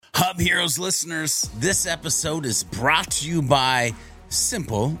Hub Heroes listeners, this episode is brought to you by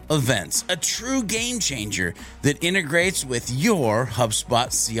Simple Events, a true game changer that integrates with your HubSpot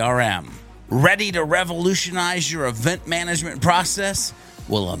CRM. Ready to revolutionize your event management process?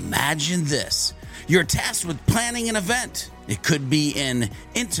 Well, imagine this. You're tasked with planning an event. It could be an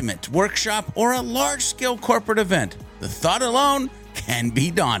intimate workshop or a large-scale corporate event. The thought alone can be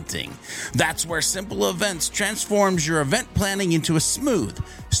daunting. That's where Simple Events transforms your event planning into a smooth,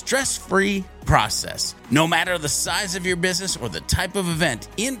 stress-free process. No matter the size of your business or the type of event,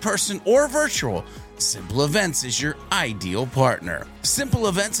 in person or virtual, Simple Events is your ideal partner. Simple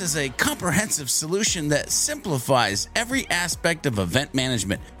Events is a comprehensive solution that simplifies every aspect of event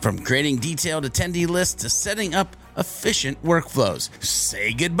management, from creating detailed attendee lists to setting up efficient workflows.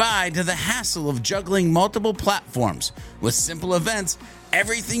 Say goodbye to the hassle of juggling multiple platforms. With Simple Events,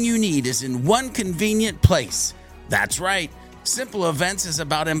 everything you need is in one convenient place. That's right. Simple Events is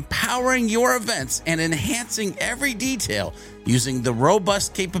about empowering your events and enhancing every detail using the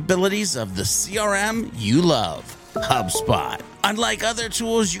robust capabilities of the CRM you love, HubSpot. Unlike other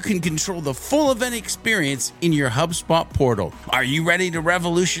tools, you can control the full event experience in your HubSpot portal. Are you ready to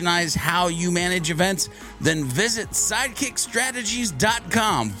revolutionize how you manage events? Then visit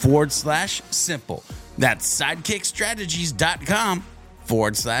sidekickstrategies.com/simple. That's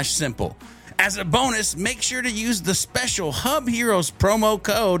sidekickstrategies.com/simple. As a bonus, make sure to use the special Hub Heroes promo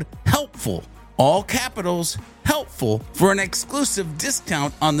code HELPFUL, all capitals, HELPFUL, for an exclusive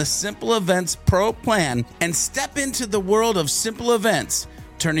discount on the Simple Events Pro plan and step into the world of Simple Events,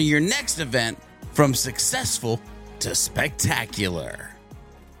 turning your next event from successful to spectacular.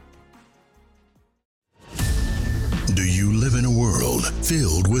 Do you live in a world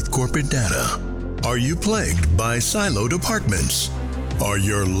filled with corporate data? Are you plagued by siloed departments? Are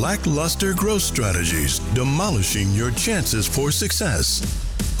your lackluster growth strategies demolishing your chances for success?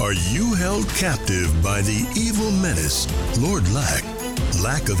 Are you held captive by the evil menace, Lord Lack?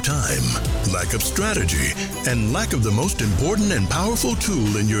 Lack of time, lack of strategy, and lack of the most important and powerful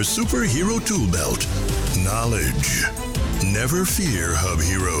tool in your superhero tool belt, knowledge. Never fear, Hub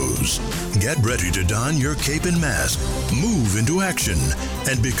Heroes. Get ready to don your cape and mask, move into action,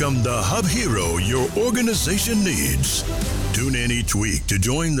 and become the Hub Hero your organization needs. Tune in each week to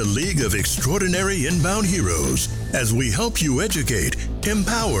join the League of Extraordinary Inbound Heroes as we help you educate,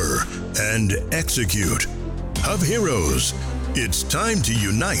 empower, and execute. Hub Heroes, it's time to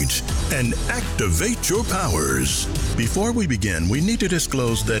unite and activate your powers. Before we begin, we need to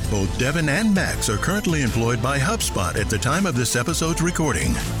disclose that both Devin and Max are currently employed by HubSpot at the time of this episode's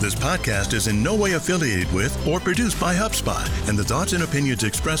recording. This podcast is in no way affiliated with or produced by HubSpot, and the thoughts and opinions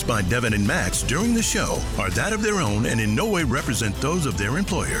expressed by Devin and Max during the show are that of their own and in no way represent those of their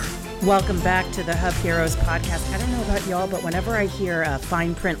employer. Welcome back to the Hub Heroes podcast. I don't know about y'all, but whenever I hear a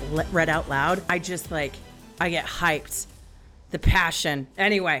fine print read out loud, I get hyped. The passion.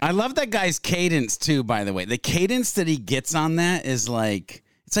 Anyway. I love that guy's cadence too, by the way. The cadence that he gets on that is like,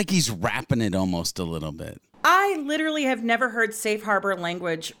 it's like he's rapping it almost a little bit. I literally have never heard safe harbor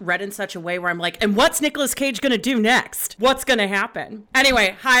language read in such a way where I'm like, and what's Nicolas Cage going to do next? What's going to happen?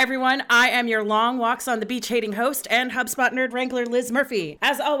 Anyway, hi everyone. I am your long walks on the beach hating host and HubSpot nerd wrangler, Liz Murphy.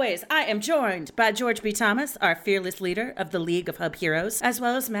 As always, I am joined by George B. Thomas, our fearless leader of the League of Hub Heroes, as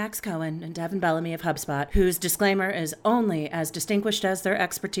well as Max Cohen and Devin Bellamy of HubSpot, whose disclaimer is only as distinguished as their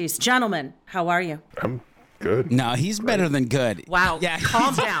expertise. Gentlemen, how are you? I'm good. No, he's better than good. Wow. Yeah.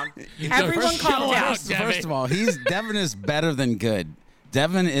 Calm down. Everyone calm down. First of all, Devin is better than good.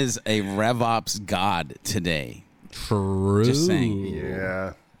 Devin is a RevOps god today. True. Just saying.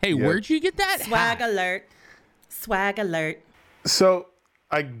 Yeah. Hey, where'd you get that Swag hat? alert. Swag alert. So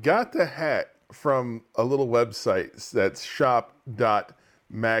I got the hat from a little website that's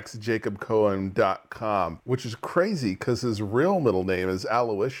shop.maxjacobcohen.com, which is crazy because his real middle name is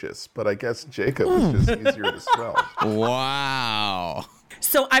Aloysius, but I guess Jacob is just easier to spell. Wow.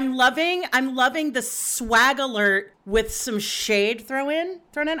 So I'm loving the swag alert with some shade thrown in.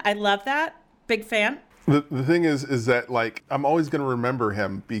 I love that. Big fan. The thing is that, like, I'm always going to remember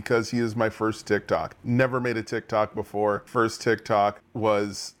him because he is my first TikTok. Never made a TikTok before. First TikTok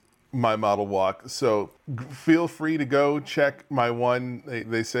was my model walk. So feel free to go check my one.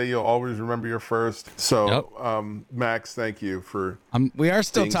 They say you'll always remember your first. So, Max, thank you for. We are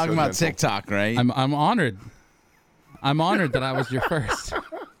still talking about gentle. TikTok, right? I'm honored. I'm honored that I was your first.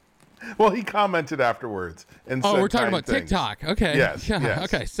 Well, he commented afterwards and said we're talking about things. TikTok. Okay. Yes. Yeah.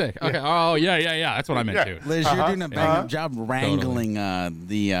 Yes. Okay. Sick. Okay. Yeah. Oh, yeah. That's what I meant too. Liz, you're doing a bang job wrangling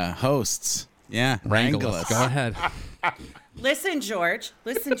the hosts. Yeah. Wrangle us. Go ahead. Listen, George.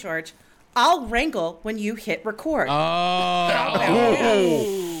 I'll wrangle when you hit record. Oh.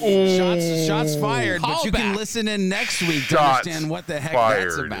 Shots fired, but you can listen in next week to Shots understand what the heck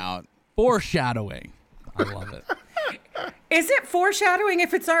that's fired. about. Foreshadowing. I love it. Is it foreshadowing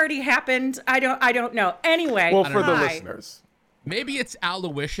if it's already happened? I don't know. Anyway, Well, for the hi. listeners. Maybe it's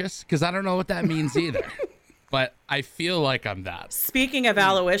Aloysius, because I don't know what that means either. But I feel like I'm that. Speaking of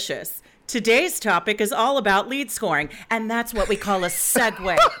Aloysius, today's topic is all about lead scoring, and that's what we call a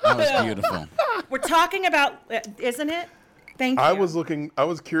segue. That was beautiful. We're talking about, isn't it? Thank you. I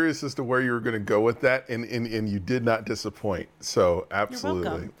was curious as to where you were going to go with that, and you did not disappoint. So, You're absolutely.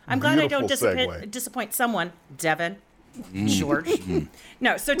 welcome. I'm glad I don't Beautiful segue. disappoint someone. Devin. George.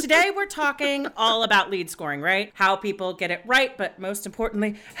 No, so today we're talking all about lead scoring, right? How people get it right, but most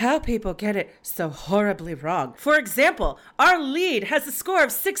importantly, how people get it so horribly wrong. For example, our lead has a score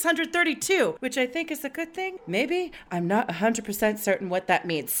of 632, which I think is a good thing. Maybe. I'm not 100% certain what that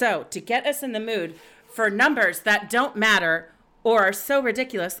means. So, to get us in the mood for numbers that don't matter or are so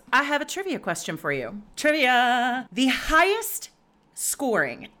ridiculous, I have a trivia question for you. Trivia. The highest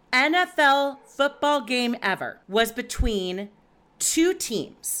scoring NFL football game ever was between two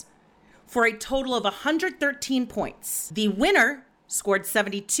teams for a total of 113 points. The winner scored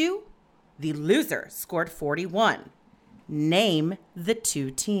 72. The loser scored 41. Name the two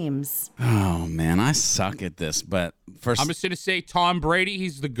teams. Oh, man, I suck at this, but first... I'm just going to say Tom Brady,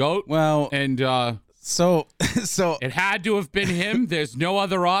 he's the GOAT. Well... And So... it had to have been him. There's no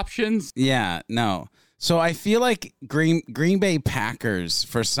other options. Yeah, no. So I feel like Green Bay Packers,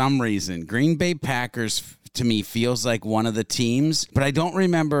 for some reason, Green Bay Packers to me feels like one of the teams, but I don't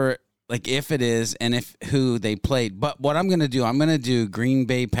remember like if it is and if who they played. But what I'm going to do Green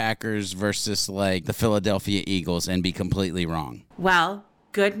Bay Packers versus like the Philadelphia Eagles and be completely wrong. Well,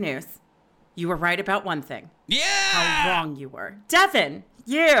 good news. You were right about one thing. Yeah! How wrong you were. Devin,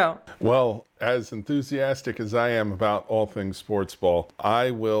 you. Well, as enthusiastic as I am about all things sports ball,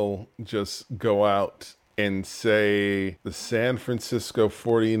 I will just go out and say the San Francisco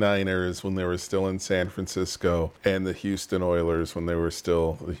 49ers when they were still in San Francisco and the Houston Oilers when they were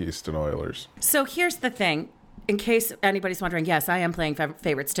still the Houston Oilers. So here's the thing. In case anybody's wondering, yes, I am playing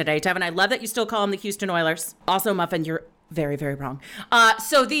favorites today. Devin, I love that you still call them the Houston Oilers. Also, Muffin, you're very, very wrong.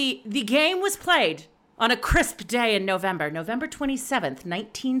 So the game was played on a crisp day in November 27th,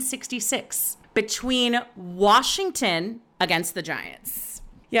 1966, between Washington against the Giants.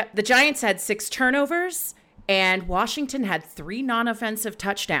 Yeah, the Giants had 6 turnovers, and Washington had 3 non-offensive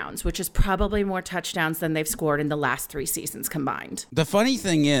touchdowns, which is probably more touchdowns than they've scored in the last 3 seasons combined. The funny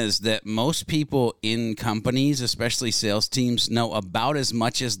thing is that most people in companies, especially sales teams, know about as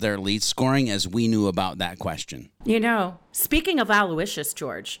much as their lead scoring as we knew about that question. You know, speaking of Aloysius,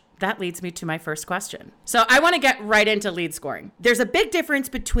 George, that leads me to my first question. So I want to get right into lead scoring. There's a big difference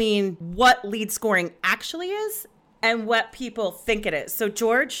between what lead scoring actually is and what people think it is. So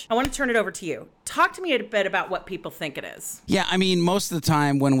George, I want to turn it over to you. Talk to me a bit about what people think it is. Yeah, I mean, most of the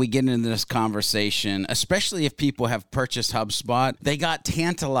time when we get into this conversation, especially if people have purchased HubSpot, they got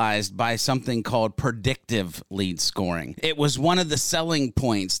tantalized by something called predictive lead scoring. It was one of the selling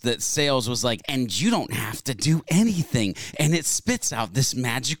points that sales was like, and you don't have to do anything, and it spits out this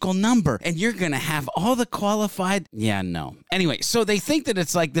magical number, and you're going to have all the qualified... Yeah, no. Anyway, so they think that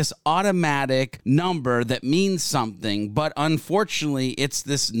it's like this automatic number that means something, but unfortunately, it's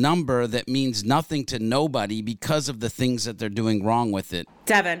this number that means nothing to nobody because of the things that they're doing wrong with it.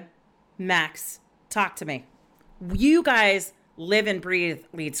 Devin, Max, talk to me. You guys live and breathe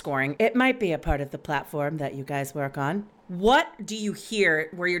lead scoring. It might be a part of the platform that you guys work on. What do you hear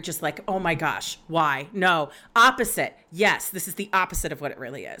where you're just like, oh my gosh, why? No, opposite. Yes, this is the opposite of what it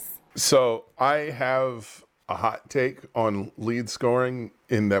really is. So I have a hot take on lead scoring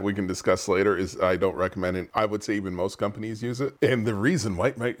in that we can discuss later is I don't recommend it. I would say even most companies use it. And the reason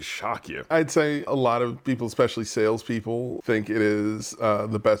why might shock you. I'd say a lot of people, especially salespeople, think it is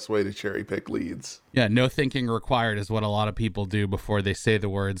the best way to cherry pick leads. Yeah, no thinking required is what a lot of people do before they say the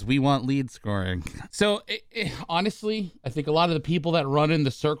words, we want lead scoring. So honestly, I think a lot of the people that run in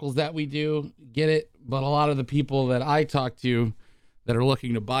the circles that we do get it. But a lot of the people that I talk to that are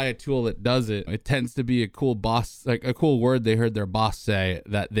looking to buy a tool that does it, it tends to be a cool boss, like a cool word they heard their boss say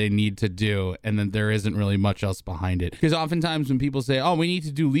that they need to do, and then there isn't really much else behind it. Because oftentimes when people say, oh, we need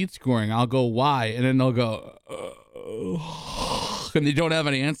to do lead scoring, I'll go, why? And then they'll go, and they don't have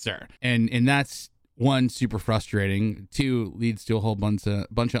an answer. And that's one, super frustrating. Two, leads to a whole bunch of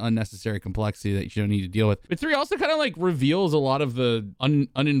unnecessary complexity that you don't need to deal with. But three, also kind of like reveals a lot of the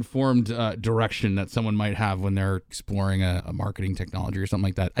uninformed direction that someone might have when they're exploring a marketing technology or something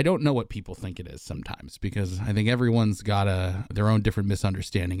like that. I don't know what people think it is sometimes, because I think everyone's got their own different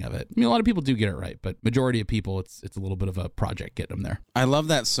misunderstanding of it. I mean, a lot of people do get it right, but majority of people, it's a little bit of a project getting them there. I love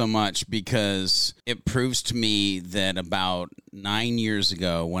that so much because it proves to me that about 9 years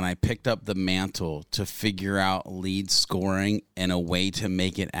ago, when I picked up the mantle to figure out lead scoring and a way to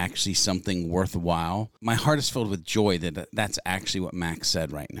make it actually something worthwhile, my heart is filled with joy that that's actually what Max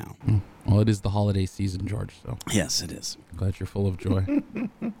said right now. Well, it is the holiday season, George, so. Yes, it is. Glad you're full of joy.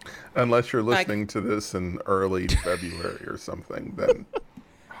 Unless you're listening to this in early February or something, then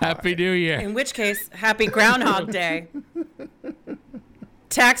Happy New Year. In which case, happy Groundhog Day.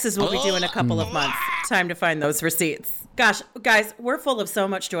 Taxes will be due in a couple of months. Time to find those receipts. Gosh, guys, we're full of so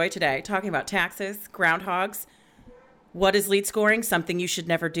much joy today, talking about taxes, groundhogs. What is lead scoring? Something you should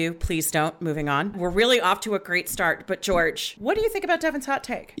never do. Please don't. Moving on. We're really off to a great start. But George, what do you think about Devin's hot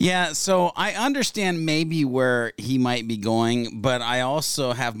take? Yeah, so I understand maybe where he might be going, but I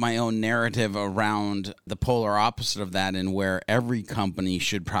also have my own narrative around the polar opposite of that and where every company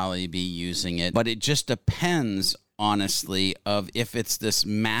should probably be using it. But it just depends, honestly, of if it's this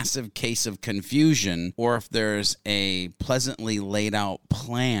massive case of confusion or if there's a pleasantly laid out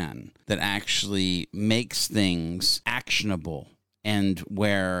plan that actually makes things actionable and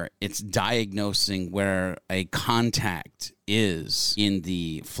where it's diagnosing where a contact is in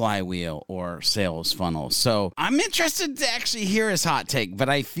the flywheel or sales funnel. So I'm interested to actually hear his hot take, but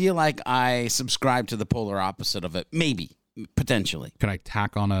I feel like I subscribe to the polar opposite of it. Maybe, potentially. Can I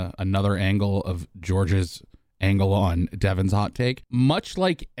tack on another angle of George's angle on Devin's hot take? Much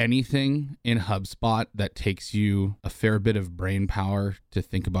like anything in HubSpot that takes you a fair bit of brain power to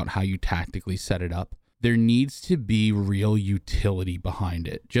think about how you tactically set it up, there needs to be real utility behind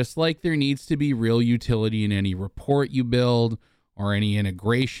it. Just like there needs to be real utility in any report you build or any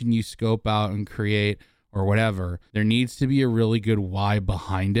integration you scope out and create or whatever, there needs to be a really good why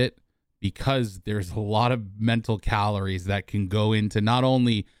behind it, because there's a lot of mental calories that can go into not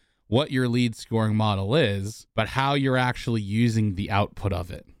only what your lead scoring model is, but how you're actually using the output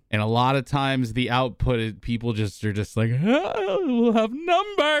of it. And a lot of times the output, people just are just like, we'll have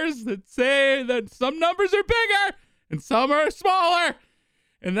numbers that say that some numbers are bigger and some are smaller,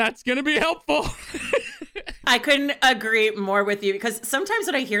 and that's going to be helpful. I couldn't agree more with you, because sometimes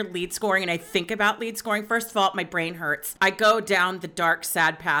when I hear lead scoring and I think about lead scoring, first of all, my brain hurts. I go down the dark,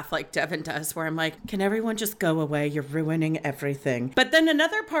 sad path like Devin does, where I'm like, can everyone just go away? You're ruining everything. But then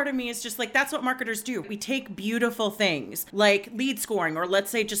another part of me is just like, that's what marketers do. We take beautiful things like lead scoring, or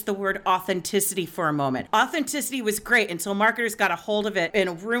let's say just the word authenticity for a moment. Authenticity was great until marketers got a hold of it in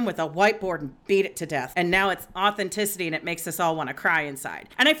a room with a whiteboard and beat it to death. And now it's authenticity and it makes us all want to cry inside.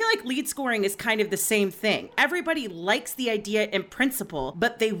 And I feel like lead scoring is kind of the same thing. Everybody likes the idea in principle,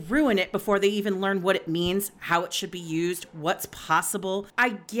 but they ruin it before they even learn what it means, how it should be used, what's possible. I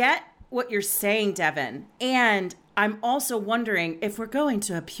get what you're saying, Devin. And I'm also wondering if we're going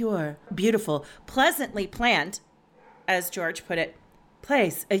to a pure, beautiful, pleasantly planned, as George put it,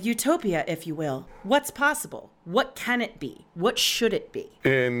 place, a utopia, if you will. What's possible? What can it be? What should it be?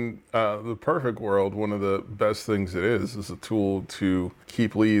 in the perfect world, one of the best things it is a tool to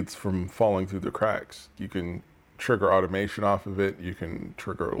keep leads from falling through the cracks. You can trigger automation off of it. You can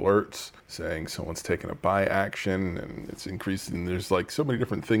trigger alerts saying someone's taken a buy action and it's increasing. There's like so many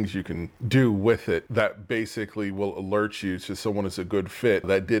different things you can do with it that basically will alert you to someone is a good fit.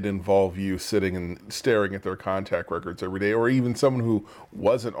 That did involve you sitting and staring at their contact records every day, or even someone who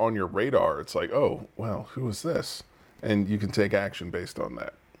wasn't on your radar. It's like, oh, well, who is this? And you can take action based on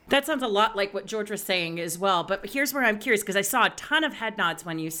that. That sounds a lot like what George was saying as well. But here's where I'm curious, because I saw a ton of head nods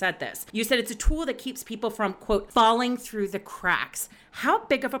when you said this. You said it's a tool that keeps people from, quote, falling through the cracks. How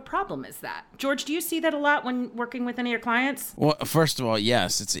big of a problem is that? George, do you see that a lot when working with any of your clients? Well, first of all,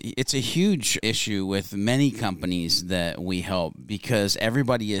 yes, it's a huge issue with many companies that we help because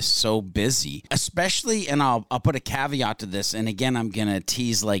everybody is so busy, especially, and I'll put a caveat to this. And again, I'm going to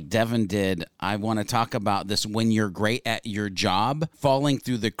tease like Devin did. I want to talk about this. When you're great at your job, falling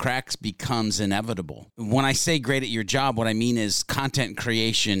through the cracks becomes inevitable. When I say great at your job, what I mean is content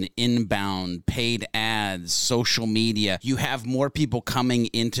creation, inbound, paid ads, social media. You have more people people coming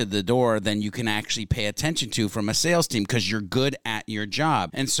into the door than you can actually pay attention to from a sales team because you're good at your job.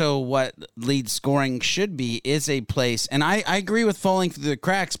 And so what lead scoring should be is a place, and I agree with falling through the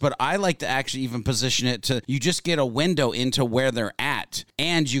cracks, but I like to actually even position it to you just get a window into where they're at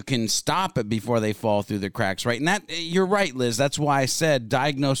and you can stop it before they fall through the cracks, right? And that, you're right, Liz. That's why I said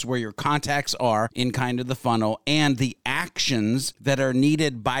diagnose where your contacts are in kind of the funnel and the actions that are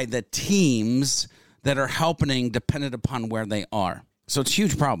needed by the teams that are helping dependent upon where they are. So it's a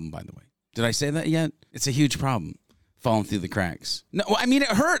huge problem, by the way. Did I say that yet? It's a huge problem, falling through the cracks. No, I mean, it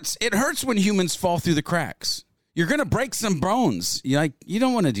hurts. It hurts when humans fall through the cracks. You're going to break some bones. You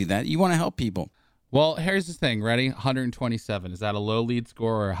don't want to do that. You want to help people. Well, here's the thing. Ready? 127. Is that a low lead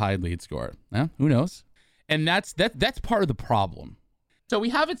score or a high lead score? Who knows? And that's part of the problem. So we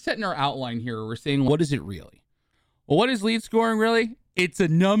have it set in our outline here. We're saying, what is it really? Well, what is lead scoring really? It's a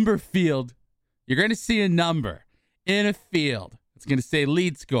number field. You're going to see a number in a field. It's going to say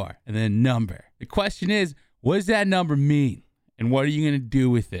lead score and then number. The question is, what does that number mean? And what are you going to do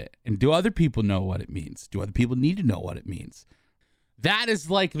with it? And do other people know what it means? Do other people need to know what it means? That is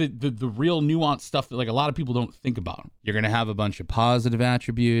like the real nuanced stuff that like a lot of people don't think about. You're going to have a bunch of positive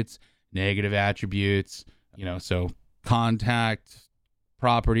attributes, negative attributes, so contact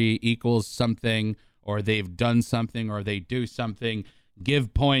property equals something, or they've done something, or they do something,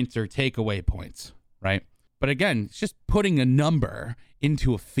 give points or take away points, right? But again, it's just putting a number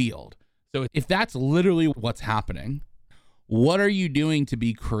into a field. So if that's literally what's happening, what are you doing to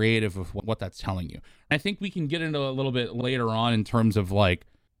be creative with what that's telling you? I think we can get into a little bit later on in terms of like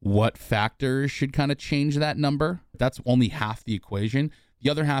what factors should kind of change that number. That's only half the equation.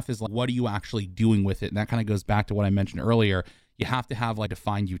 The other half is like, what are you actually doing with it? And that kind of goes back to what I mentioned earlier. You have to have like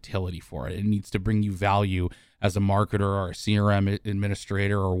defined utility for it. It needs to bring you value as a marketer or a CRM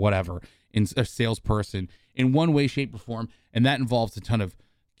administrator or whatever, in a salesperson in one way, shape, or form. And that involves a ton of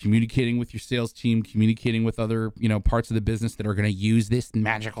communicating with your sales team, communicating with other, parts of the business that are going to use this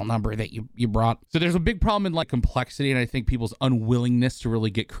magical number that you brought. So there's a big problem in like complexity. And I think people's unwillingness to really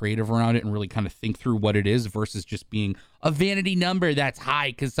get creative around it and really kind of think through what it is versus just being a vanity number that's high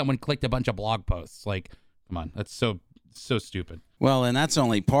because someone clicked a bunch of blog posts. Like, come on, that's so stupid. Well, and that's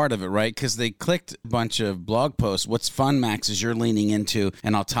only part of it, right? Because they clicked a bunch of blog posts. What's fun, Max, is you're leaning into,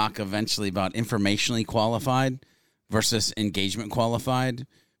 and I'll talk eventually about informationally qualified versus engagement qualified.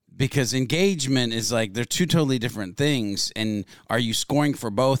 Because engagement is like, they're two totally different things. And are you scoring for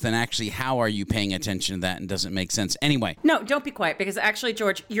both? And actually, how are you paying attention to that? And does it make sense? Anyway. No, don't be quiet. Because actually,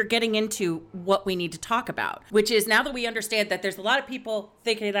 George, you're getting into what we need to talk about, which is now that we understand that there's a lot of people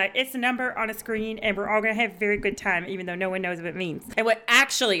thinking like it's a number on a screen and we're all going to have a very good time, even though no one knows what it means. And what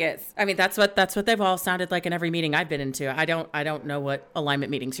actually is, I mean, that's what they've all sounded like in every meeting I've been into. I don't know what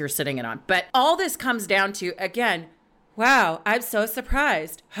alignment meetings you're sitting in on. But all this comes down to, again, wow, I'm so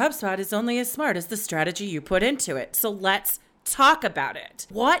surprised. HubSpot is only as smart as the strategy you put into it. So let's talk about it.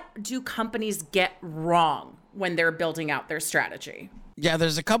 What do companies get wrong when they're building out their strategy? Yeah,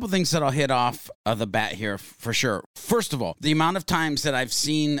 there's a couple things that I'll hit off of the bat here for sure. First of all, the amount of times that I've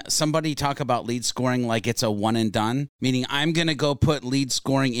seen somebody talk about lead scoring like it's a one and done, meaning I'm going to go put lead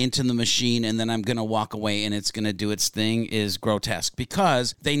scoring into the machine and then I'm going to walk away and it's going to do its thing, is grotesque,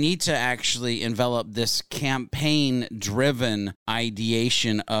 because they need to actually envelop this campaign-driven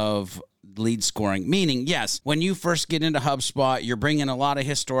ideation of lead scoring. Meaning, yes, when you first get into HubSpot, you're bringing a lot of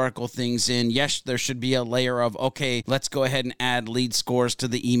historical things in. Yes, there should be a layer of, okay, let's go ahead and add lead scores to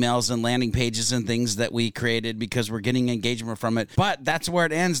the emails and landing pages and things that we created because we're getting engagement from it. But that's where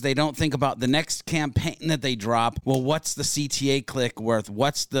it ends. They don't think about the next campaign that they drop. Well, what's the CTA click worth?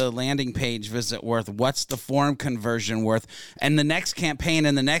 What's the landing page visit worth? What's the form conversion worth? And the next campaign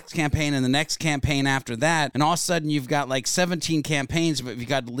and the next campaign and the next campaign after that. And all of a sudden you've got like 17 campaigns, but you've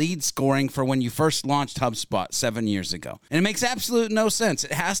got lead scoring for when you first launched HubSpot 7 years ago. And it makes absolute no sense.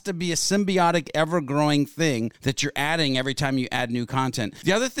 It has to be a symbiotic, ever-growing thing that you're adding every time you add new content.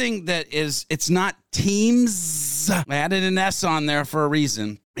 The other thing that is, it's not teams. I added an S on there for a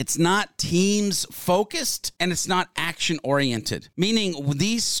reason. It's not teams focused and it's not action oriented. Meaning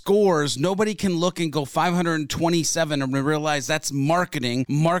these scores, nobody can look and go 527 and realize that's marketing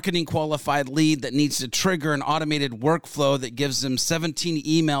qualified lead that needs to trigger an automated workflow that gives them 17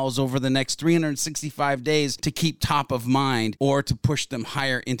 emails over the next 365 days to keep top of mind or to push them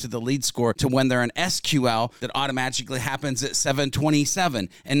higher into the lead score to when they're an SQL that automatically happens at 727.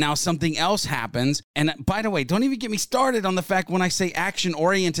 And now something else happens. And by the way, don't even get me started on the fact when I say action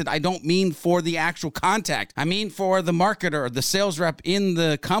oriented, I don't mean for the actual contact. I mean for the marketer, the sales rep in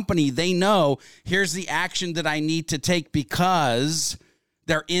the company. They know here's the action that I need to take because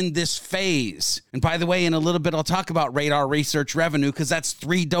they're in this phase. And by the way, in a little bit, I'll talk about radar, research, revenue, because that's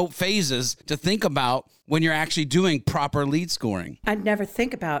 3 dope phases to think about when you're actually doing proper lead scoring. I'd never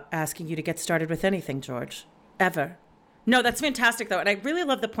think about asking you to get started with anything, George. Ever. No, that's fantastic, though. And I really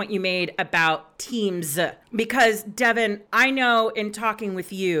love the point you made about teams. Because, Devin, I know in talking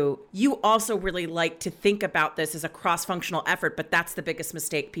with you, you also really like to think about this as a cross-functional effort, but that's the biggest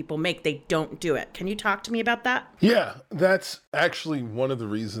mistake people make. They don't do it. Can you talk to me about that? Yeah, that's actually one of the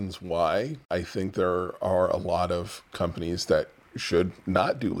reasons why I think there are a lot of companies that should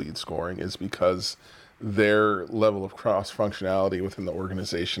not do lead scoring, is because their level of cross-functionality within the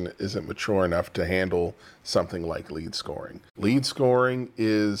organization isn't mature enough to handle something like lead scoring. Lead scoring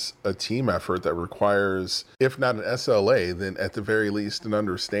is a team effort that requires, if not an SLA, then at the very least an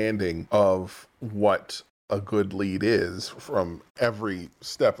understanding of what a good lead is from every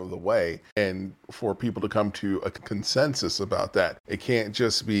step of the way, and for people to come to a consensus about that. It can't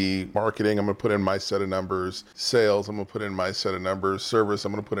just be marketing, I'm going to put in my set of numbers, sales, I'm going to put in my set of numbers, service,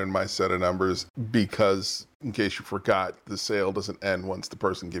 I'm going to put in my set of numbers, because in case you forgot, the sale doesn't end once the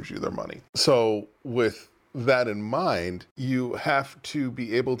person gives you their money. So with that in mind, you have to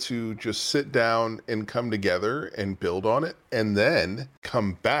be able to just sit down and come together and build on it, and then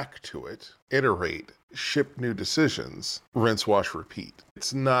come back to it, iterate, ship new decisions, rinse, wash, repeat.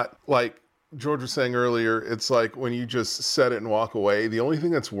 It's not like George was saying earlier, it's like when you just set it and walk away. The only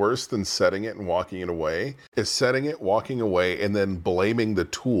thing that's worse than setting it and walking it away is setting it, walking away, and then blaming the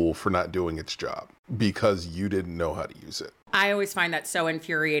tool for not doing its job because you didn't know how to use it. I always find that so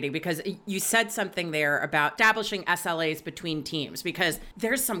infuriating, because you said something there about establishing SLAs between teams, because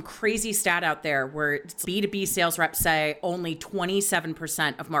there's some crazy stat out there where B2B sales reps say only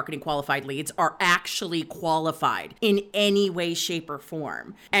 27% of marketing qualified leads are actually qualified in any way, shape, or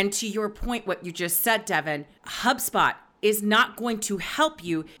form. And to your point, what you just said, Devin, HubSpot is not going to help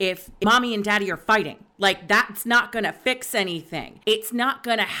you if mommy and daddy are fighting. Like, that's not going to fix anything. It's not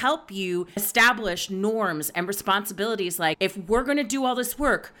going to help you establish norms and responsibilities. Like, if we're going to do all this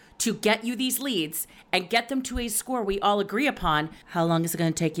work to get you these leads and get them to a score we all agree upon, how long is it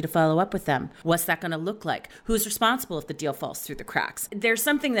going to take you to follow up with them? What's that going to look like? Who's responsible if the deal falls through the cracks? There's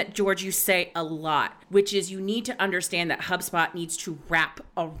something that, George, you say a lot, which is you need to understand that HubSpot needs to wrap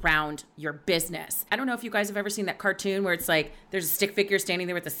around your business. I don't know if you guys have ever seen that cartoon where it's like there's a stick figure standing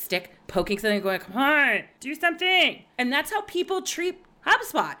there with a stick poking something going, come on, do something. And that's how people treat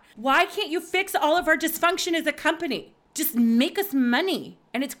HubSpot. Why can't you fix all of our dysfunction as a company? Just make us money.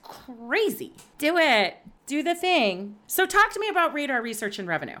 And it's crazy. Do it. Do the thing. So talk to me about radar, research, and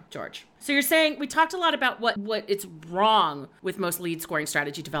revenue, George. So you're saying we talked a lot about what it's wrong with most lead scoring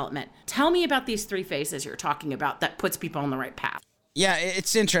strategy development. Tell me about these 3 phases you're talking about that puts people on the right path. Yeah,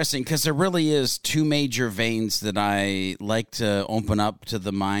 it's interesting because there really is 2 major veins that I like to open up to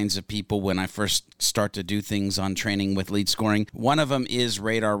the minds of people when I first start to do things on training with lead scoring. One of them is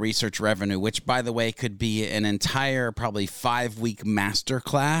radar, research, revenue, which, by the way, could be an entire probably 5-week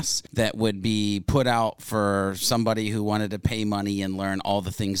masterclass that would be put out for somebody who wanted to pay money and learn all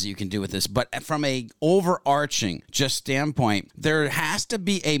the things that you can do with this. But from a overarching just standpoint, there has to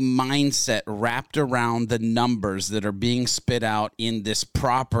be a mindset wrapped around the numbers that are being spit out in this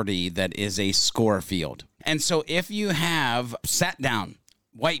property that is a score field. And so if you have sat down,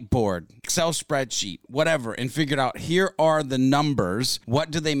 whiteboard, Excel spreadsheet, whatever, and figured out here are the numbers,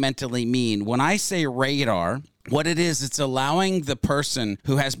 what do they mentally mean? When I say radar, what it is, it's allowing the person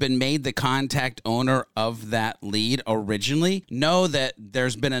who has been made the contact owner of that lead originally know that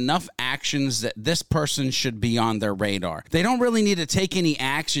there's been enough actions that this person should be on their radar. They don't really need to take any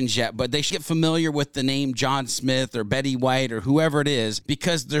actions yet, but they should get familiar with the name John Smith or Betty White or whoever it is,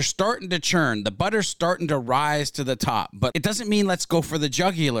 because they're starting to churn. The butter's starting to rise to the top, but it doesn't mean let's go for the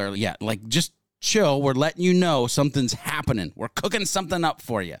jugular yet. Like, just chill. We're letting you know something's happening. We're cooking something up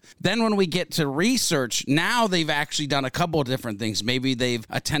for you. Then when we get to research, now they've actually done a couple of different things. Maybe they've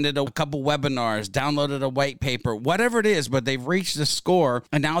attended a couple webinars, downloaded a white paper, whatever it is, but they've reached a score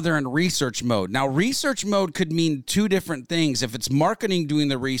and now they're in research mode. Now, research mode could mean 2 different things. If it's marketing doing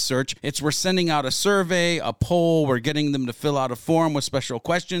the research, it's we're sending out a survey, a poll, we're getting them to fill out a form with special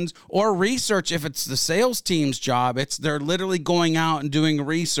questions. Or research, if it's the sales team's job, it's they're literally going out and doing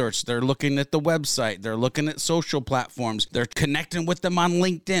research. They're looking at the website, they're looking at social platforms, they're connecting with them on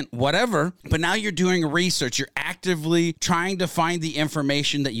LinkedIn, whatever. But now you're doing research. You're actively trying to find the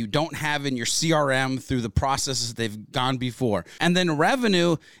information that you don't have in your CRM through the processes they've gone before. And then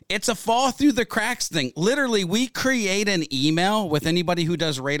revenue, it's a fall through the cracks thing. Literally, we create an email with anybody who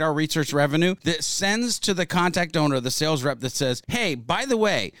does radar research revenue that sends to the contact owner, the sales rep, that says, hey, by the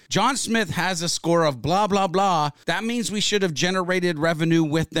way, John Smith has a score of blah, blah, blah. That means we should have generated revenue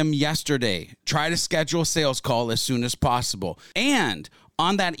with them yesterday. Try to schedule a sales call as soon as possible. And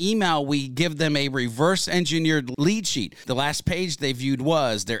on that email, we give them a reverse engineered lead sheet. The last page they viewed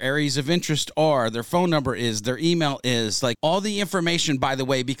was their areas of interest are, their phone number is, their email is, like all the information, by the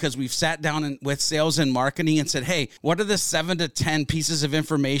way, because we've sat down with sales and marketing and said, hey, what are the 7 to 10 pieces of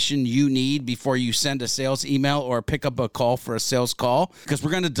information you need before you send a sales email or pick up a call for a sales call? Because we're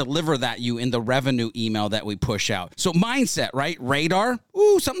going to deliver that you in the revenue email that we push out. So mindset, right? Radar.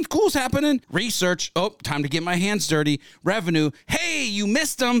 Ooh, something cool's happening. Research. Oh, time to get my hands dirty. Revenue. Hey, you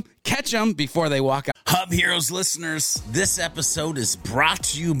missed them. Catch them before they walk out. Hub Heroes listeners, this episode is brought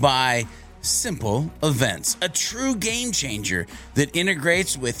to you by Simple Events, a true game changer that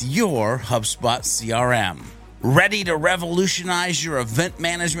integrates with your HubSpot CRM. Ready to revolutionize your event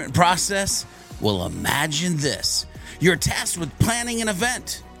management process? Well, imagine this. You're tasked with planning an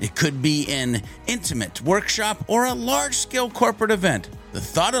event. It could be an intimate workshop or a large-scale corporate event. The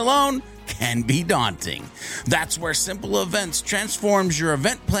thought alone can be daunting. That's where Simple Events transforms your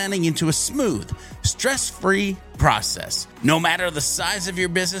event planning into a smooth, stress-free process. No matter the size of your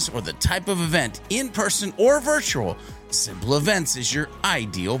business or the type of event, in person or virtual, Simple Events is your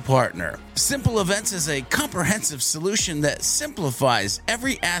ideal partner. Simple Events is a comprehensive solution that simplifies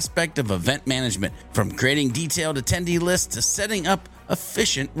every aspect of event management, from creating detailed attendee lists to setting up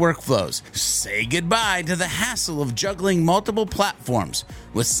efficient workflows. Say goodbye to the hassle of juggling multiple platforms.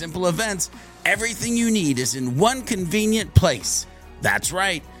 With Simple Events, everything you need is in one convenient place. That's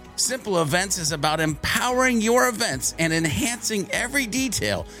right. Simple Events is about empowering your events and enhancing every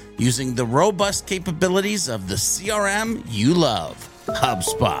detail using the robust capabilities of the CRM you love,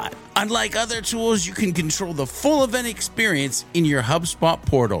 HubSpot. Unlike other tools, you can control the full event experience in your HubSpot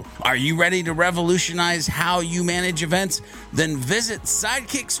portal. Are you ready to revolutionize how you manage events? Then visit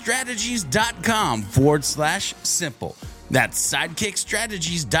sidekickstrategies.com/simple. That's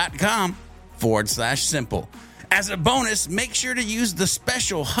sidekickstrategies.com/simple. As a bonus, make sure to use the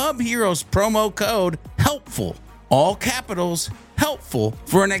special Hub Heroes promo code HELPFUL, all capitals, HELPFUL,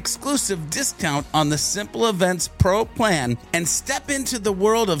 for an exclusive discount on the Simple Events Pro plan and step into the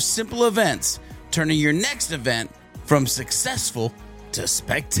world of Simple Events, turning your next event from successful to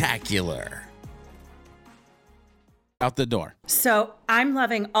spectacular. Out the door. So I'm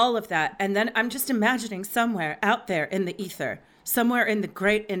loving all of that. And then I'm just imagining somewhere out there in the ether, somewhere in the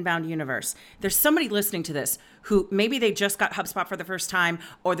great inbound universe, there's somebody listening to this who maybe they just got HubSpot for the first time,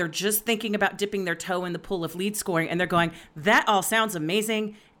 or they're just thinking about dipping their toe in the pool of lead scoring, and they're going, that all sounds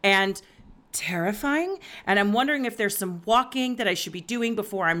amazing and terrifying. And I'm wondering if there's some walking that I should be doing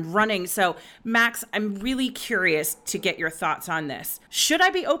before I'm running. So Max, I'm really curious to get your thoughts on this. Should I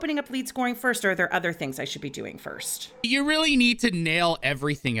be opening up lead scoring first, or are there other things I should be doing first? You really need to nail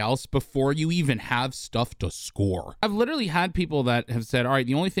everything else before you even have stuff to score. I've literally had people that have said, all right,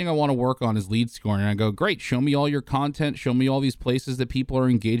 the only thing I want to work on is lead scoring. And I go, great, show me all your content. Show me all these places that people are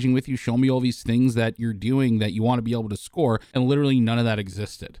engaging with you. Show me all these things that you're doing that you want to be able to score. And literally none of that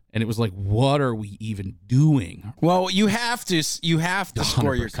existed. And it was like, what are we even doing? Well, you have to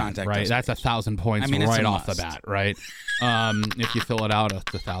score your contact, right? That's 1,000 points, I mean, right off the bat, right? If you fill it out,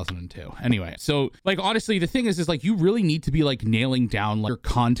 it's 1,002. Anyway, so like honestly, the thing is like you really need to be like nailing down like your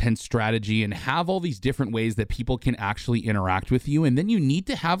content strategy and have all these different ways that people can actually interact with you, and then you need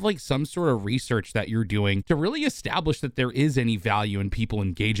to have like some sort of research that you're doing to really establish that there is any value in people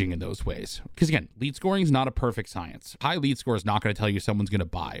engaging in those ways. Because again, lead scoring is not a perfect science. High lead score is not going to tell you someone's going to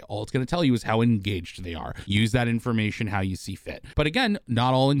buy. All it's going to tell you is how engaged they are. Use that information how you see fit. But again,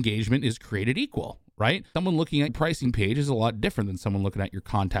 not all engagement is created equal, right? Someone looking at pricing page is a lot different than someone looking at your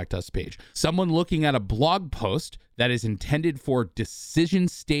contact us page. Someone looking at a blog post that is intended for decision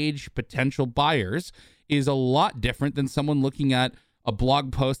stage potential buyers is a lot different than someone looking at a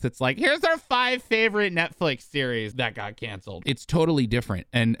blog post that's like, here's our 5 favorite Netflix series that got canceled. It's totally different.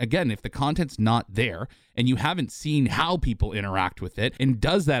 And again, if the content's not there and you haven't seen how people interact with it, and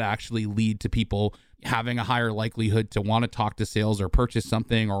does that actually lead to people having a higher likelihood to want to talk to sales or purchase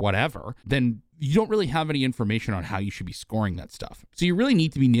something or whatever, then you don't really have any information on how you should be scoring that stuff. So you really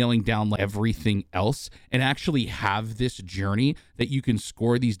need to be nailing down like everything else and actually have this journey that you can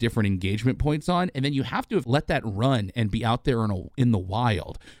score these different engagement points on. And then you have to let that run and be out there in the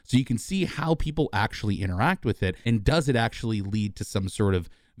wild so you can see how people actually interact with it. And does it actually lead to some sort of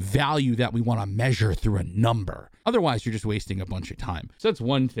value that we want to measure through a number? Otherwise, you're just wasting a bunch of time. So that's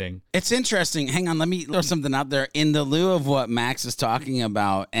one thing. It's interesting. Hang on, let me throw something out there. In the lieu of what Max is talking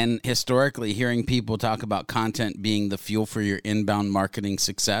about, and historically hearing people talk about content being the fuel for your inbound marketing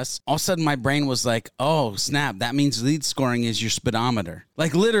success, all of a sudden my brain was like, oh, snap, that means lead scoring is your speedometer.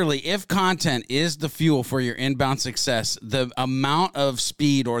 Like literally, if content is the fuel for your inbound success, the amount of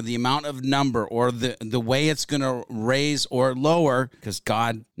speed or the amount of number or the way it's going to raise or lower, because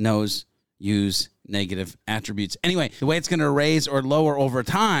God knows use negative attributes. Anyway, the way it's going to raise or lower over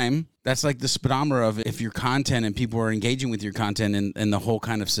time, that's like the speedometer of if your content and people are engaging with your content and the whole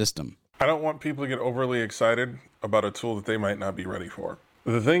kind of system. I don't want people to get overly excited about a tool that they might not be ready for.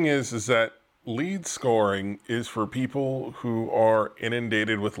 The thing is that lead scoring is for people who are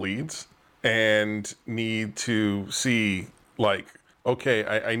inundated with leads and need to see like, okay,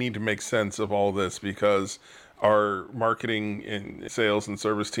 I need to make sense of all this because our marketing and sales and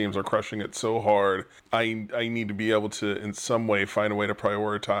service teams are crushing it so hard. I need to be able to, in some way, find a way to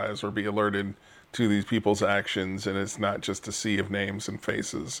prioritize or be alerted to these people's actions. And it's not just a sea of names and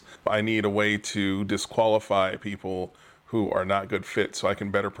faces. I need a way to disqualify people who are not good fits so I can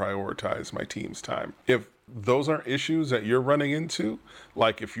better prioritize my team's time. If those aren't issues that you're running into,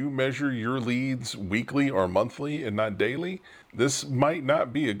 like if you measure your leads weekly or monthly and not daily, this might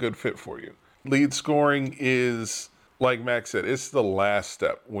not be a good fit for you. Lead scoring is, like Max said, it's the last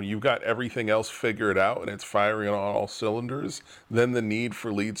step. When you've got everything else figured out and it's firing on all cylinders, then the need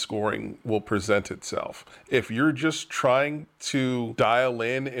for lead scoring will present itself. If you're just trying to dial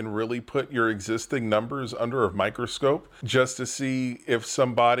in and really put your existing numbers under a microscope just to see if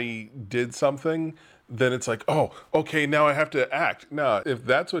somebody did something, then it's like, oh, okay, now I have to act. No, if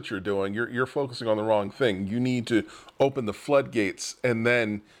that's what you're doing, you're focusing on the wrong thing. You need to open the floodgates and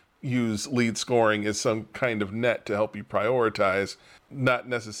then use lead scoring as some kind of net to help you prioritize, not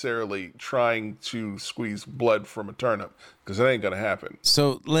necessarily trying to squeeze blood from a turnip, because it ain't going to happen.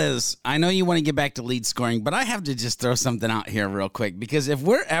 So, Liz, I know you want to get back to lead scoring, but I have to just throw something out here real quick, because if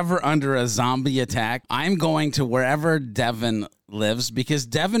we're ever under a zombie attack, I'm going to wherever Devin lives, because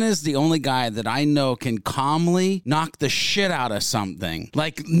Devin is the only guy that I know can calmly knock the shit out of something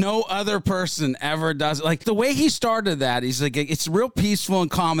like no other person ever does. Like the way he started that, he's like, it's real peaceful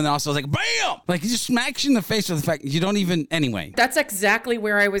and calm, and also like bam, like he just smacks you in the face with the fact you don't even. Anyway, that's exactly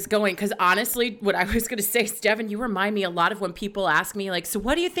where I was going, because honestly, what I was going to say is, Devin, you remind me a lot of when people ask me like, so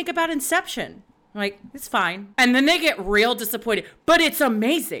what do you think about Inception? I'm like, it's fine, and then they get real disappointed, but it's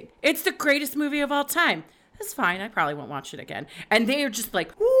amazing, it's the greatest movie of all time. It's fine. I probably won't watch it again. And they are just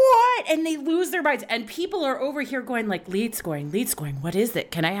like, what? And they lose their minds. And people are over here going like, lead scoring. What is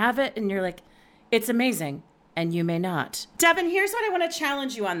it? Can I have it? And you're like, it's amazing. And you may not. Devin, here's what I want to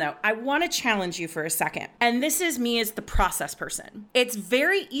challenge you on, though. I want to challenge you for a second. And this is me as the process person. It's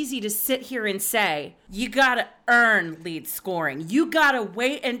very easy to sit here and say, you got to earn lead scoring. You got to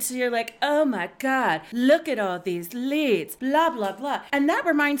wait until you're like, oh my God, look at all these leads, blah, blah, blah. And that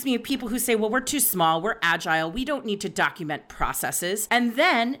reminds me of people who say, well, we're too small, we're agile, we don't need to document processes. And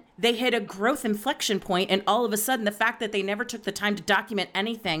then they hit a growth inflection point, and all of a sudden, the fact that they never took the time to document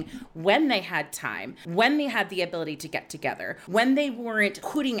anything when they had time, when they had the ability to get together, when they weren't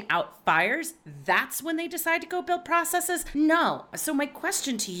putting out fires, that's when they decide to go build processes? No. So my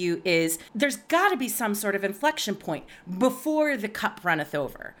question to you is, there's got to be some sort of inflection point before the cup runneth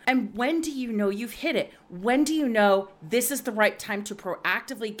over. And when do you know you've hit it? When do you know this is the right time to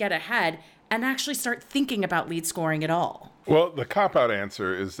proactively get ahead and actually start thinking about lead scoring at all? Well, the cop-out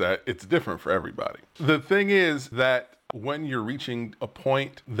answer is that it's different for everybody. The thing is that when you're reaching a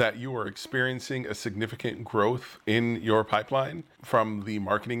point that you are experiencing a significant growth in your pipeline from the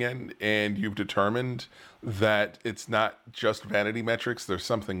marketing end, and you've determined that it's not just vanity metrics, there's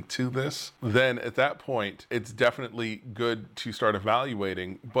something to this, then at that point, it's definitely good to start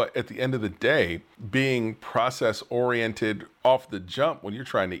evaluating. But at the end of the day, being process-oriented off the jump when you're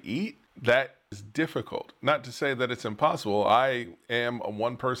trying to eat, that is difficult. Not to say that it's impossible. I am a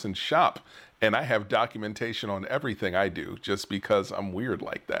one-person shop, and I have documentation on everything I do just because I'm weird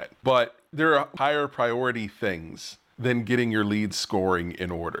like that. But there are higher priority things than getting your lead scoring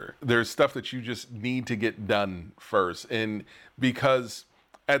in order. There's stuff that you just need to get done first. And because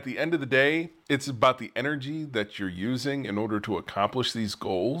At the end of the day, it's about the energy that you're using in order to accomplish these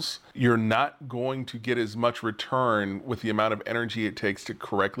goals. You're not going to get as much return with the amount of energy it takes to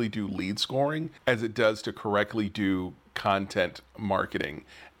correctly do lead scoring as it does to correctly do content marketing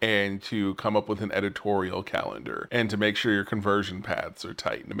and to come up with an editorial calendar and to make sure your conversion paths are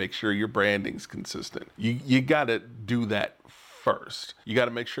tight and to make sure your branding's consistent. You got to do that first. You got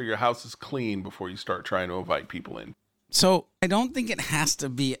to make sure your house is clean before you start trying to invite people in. So I don't think it has to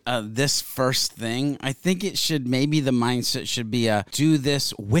be this first thing. I think it should, maybe the mindset should be do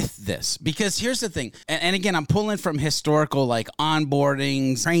this with this. Because here's the thing, and again, I'm pulling from historical like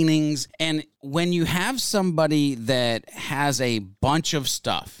onboardings, trainings, and when you have somebody that has a bunch of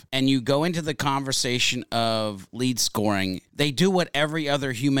stuff and you go into the conversation of lead scoring, they do what every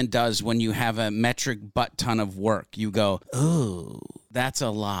other human does when you have a metric butt ton of work. You go, ooh, that's a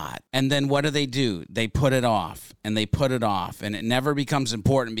lot. And then what do? They put it off and they put it off, and it never becomes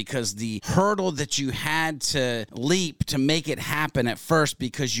important because the hurdle that you had to leap to make it happen at first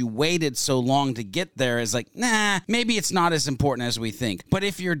because you waited so long to get there is like, nah, maybe it's not as important as we think. But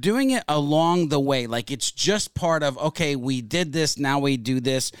if you're doing it along the way, like it's just part of, okay, we did this, now we do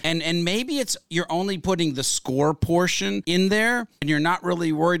this. And maybe it's, you're only putting the score portion in there and you're not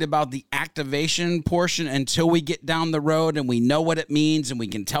really worried about the activation portion until we get down the road and we know what it means and we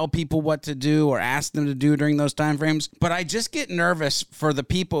can tell people what to do or ask them to do during those time frames. But I just get nervous for the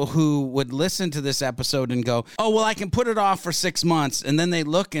people who would listen to this episode and go, oh, well, I can put it off for 6 months. And then they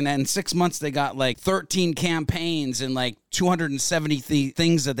look and in 6 months, they got like 13 campaigns and like 270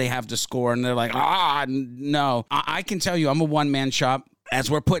 things that they have to score. And they're like, no. I can tell you, I'm a one-man shop.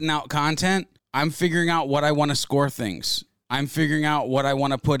 As we're putting out content, I'm figuring out what I want to score things. I'm figuring out what I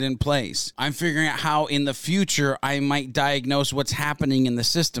want to put in place. I'm figuring out how in the future I might diagnose what's happening in the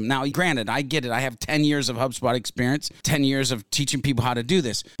system. Now, granted, I get it. I have 10 years of HubSpot experience, 10 years of teaching people how to do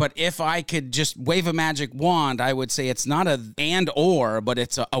this. But if I could just wave a magic wand, I would say it's not a and or, but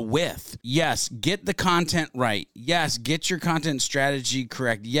it's a with. Yes, get the content right. Yes, get your content strategy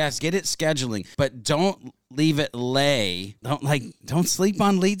correct. Yes, get it scheduling. But don't leave it lay. Don't sleep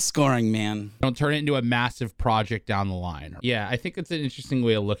on lead scoring, man. Don't turn it into a massive project down the line. Yeah, I think it's an interesting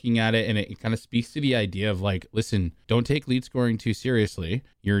way of looking at it, and it kind of speaks to the idea of like, listen, don't take lead scoring too seriously.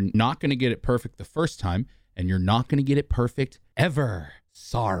 You're not going to get it perfect the first time, and you're not going to get it perfect ever.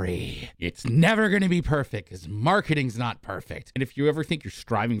 Sorry. It's never going to be perfect because marketing's not perfect. And if you ever think you're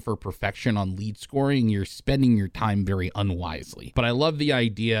striving for perfection on lead scoring, you're spending your time very unwisely. But I love the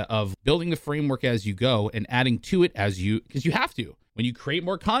idea of building the framework as you go and adding to it because you have to. When you create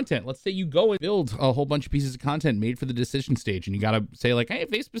more content, let's say you go and build a whole bunch of pieces of content made for the decision stage, and you got to say like, hey, if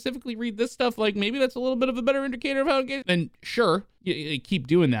they specifically read this stuff, like maybe that's a little bit of a better indicator of how it gets. Then sure, you keep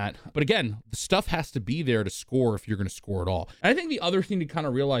doing that. But again, the stuff has to be there to score if you're going to score at all. And I think the other thing to kind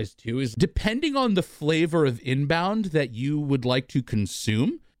of realize too is depending on the flavor of inbound that you would like to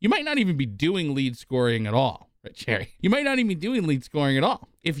consume, you might not even be doing lead scoring at all. Right, Cherry? You might not even be doing lead scoring at all.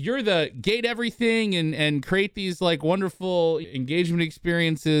 If you're the gate everything and create these like wonderful engagement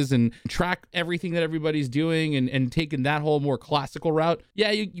experiences and track everything that everybody's doing and taking that whole more classical route,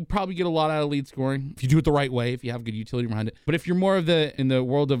 yeah, you probably get a lot out of lead scoring if you do it the right way, if you have good utility behind it. But if you're more of in the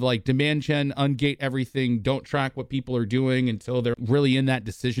world of like demand gen, ungate everything, don't track what people are doing until they're really in that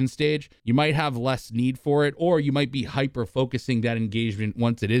decision stage, you might have less need for it, or you might be hyper focusing that engagement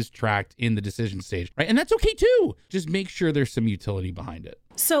once it is tracked in the decision stage, right? And that's okay too. Just make sure there's some utility behind it.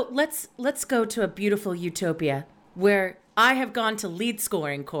 So let's go to a beautiful utopia where I have gone to lead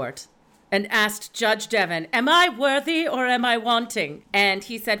scoring court and asked Judge Devon, am I worthy or am I wanting? And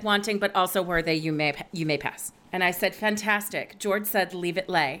he said wanting, but also worthy, you may pass. And I said, fantastic. George said, leave it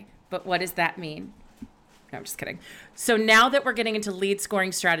lay. But what does that mean? No, I'm just kidding. So now that we're getting into lead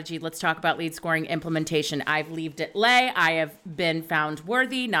scoring strategy, let's talk about lead scoring implementation. I've leaved it lay. I have been found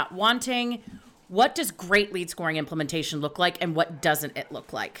worthy, not wanting. What does great lead scoring implementation look like, and what doesn't it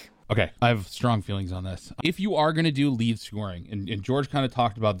look like? Okay, I have strong feelings on this. If you are going to do lead scoring, and George kind of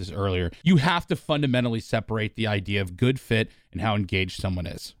talked about this earlier, you have to fundamentally separate the idea of good fit and how engaged someone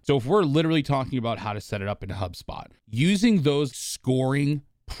is. So if we're literally talking about how to set it up into HubSpot, using those scoring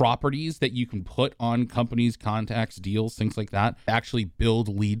properties that you can put on companies, contacts, deals, things like that, actually build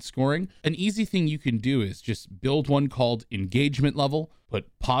lead scoring. An easy thing you can do is just build one called engagement level, put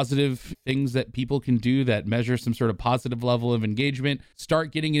positive things that people can do that measure some sort of positive level of engagement,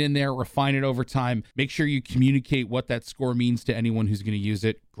 start getting it in there, refine it over time, make sure you communicate what that score means to anyone who's going to use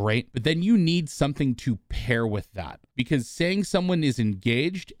it. Great. But then you need something to pair with that, because saying someone is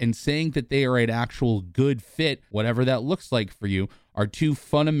engaged and saying that they are an actual good fit, whatever that looks like for you, are two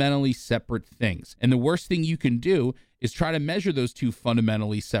fundamentally separate things. And the worst thing you can do is try to measure those two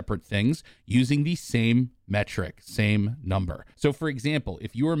fundamentally separate things using the same metric, same number. So for example,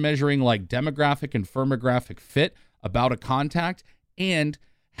 if you are measuring like demographic and firmographic fit about a contact and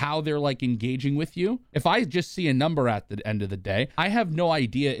how they're like engaging with you, if I just see a number at the end of the day, I have no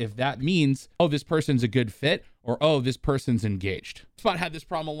idea if that means, oh, this person's a good fit or, oh, this person's engaged. HubSpot had this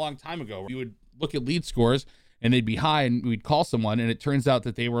problem a long time ago where you would look at lead scores and they'd be high and we'd call someone and it turns out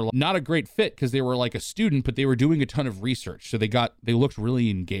that they were not a great fit because they were like a student, but they were doing a ton of research. So they looked really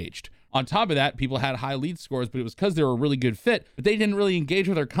engaged. On top of that, people had high lead scores, but it was because they were a really good fit, but they didn't really engage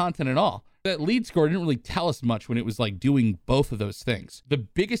with our content at all. That lead score didn't really tell us much when it was like doing both of those things. The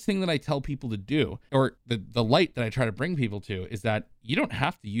biggest thing that I tell people to do, or the light that I try to bring people to, is that you don't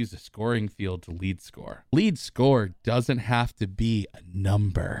have to use a scoring field to lead score. Lead score doesn't have to be a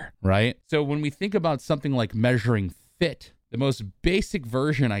number, right? So when we think about something like measuring fit, the most basic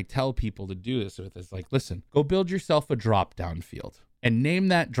version I tell people to do this with is like, listen, go build yourself a drop-down field and name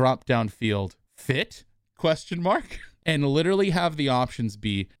that drop-down field fit, ? And literally have the options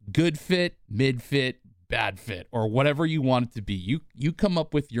be good fit, mid fit, bad fit, or whatever you want it to be. You come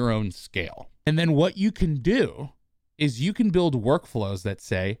up with your own scale. And then what you can do is you can build workflows that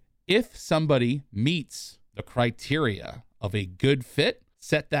say, if somebody meets the criteria of a good fit,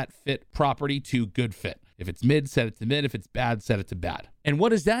 set that fit property to good fit. If it's mid, set it to mid. If it's bad, set it to bad. And what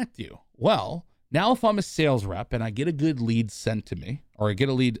does that do? Well, now if I'm a sales rep and I get a good lead sent to me, or I get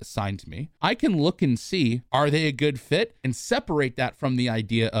a lead assigned to me, I can look and see, are they a good fit? And separate that from the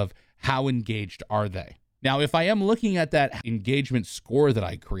idea of how engaged are they? Now, if I am looking at that engagement score that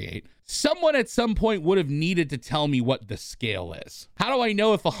I create, someone at some point would have needed to tell me what the scale is. How do I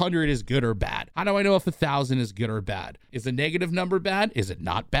know if 100 is good or bad? How do I know if 1,000 is good or bad? Is a negative number bad? Is it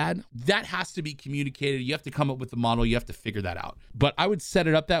not bad? That has to be communicated. You have to come up with the model. You have to figure that out. But I would set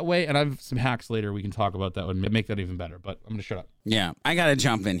it up that way, and I have some hacks later we can talk about that and make that even better. But I'm going to shut up. Yeah, I got to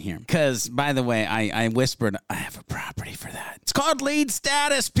jump in here because, by the way, I whispered, I have a property for that. It's called lead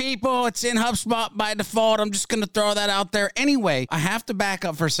status, people. It's in HubSpot by default. I'm just going to throw that out there. Anyway, I have to back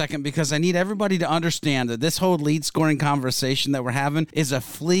up for a second because I need everybody to understand that this whole lead scoring conversation that we're having is a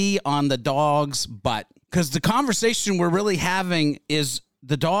flea on the dog's butt. Because the conversation we're really having is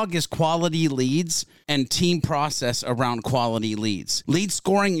the dog is quality leads and team process around quality leads. Lead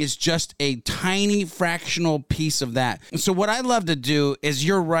scoring is just a tiny fractional piece of that. And so what I love to do is,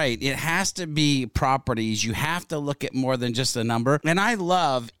 you're right, it has to be properties. You have to look at more than just a number. And I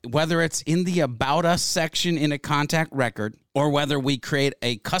love, whether it's in the About Us section in a contact record, or whether we create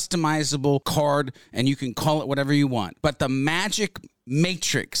a customizable card and you can call it whatever you want. But the magic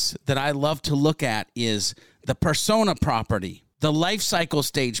matrix that I love to look at is the persona property, the life cycle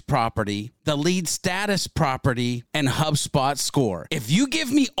stage property, the lead status property, and HubSpot score. If you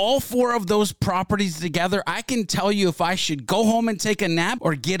give me all 4 of those properties together, I can tell you if I should go home and take a nap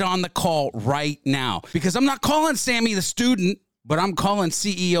or get on the call right now. Because I'm not calling Sammy the student, but I'm calling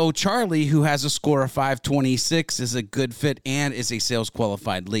CEO Charlie, who has a score of 526, is a good fit, and is a sales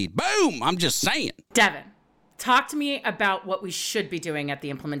qualified lead. Boom! I'm just saying. Devin, talk to me about what we should be doing at the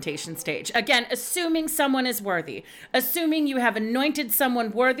implementation stage. Again, assuming someone is worthy, assuming you have anointed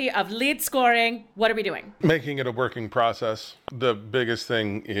someone worthy of lead scoring, what are we doing? Making it a working process. The biggest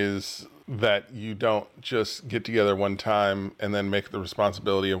thing is that you don't just get together one time and then make the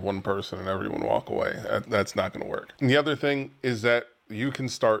responsibility of one person and everyone walk away. That's not going to work. And the other thing is that you can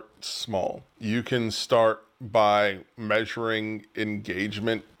start small. You can start by measuring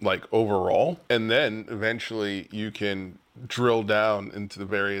engagement like overall, and then eventually you can drill down into the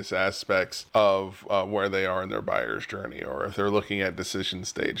various aspects of where they are in their buyer's journey, or if they're looking at decision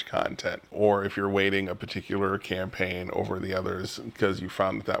stage content, or if you're weighting a particular campaign over the others because you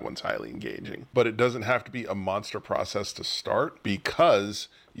found that one's highly engaging. But it doesn't have to be a monster process to start, because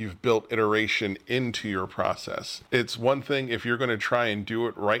you've built iteration into your process. It's one thing if you're going to try and do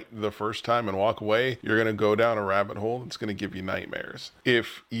it right the first time and walk away, you're going to go down a rabbit hole. It's going to give you nightmares.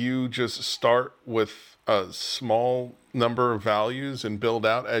 If you just start with a small number of values and build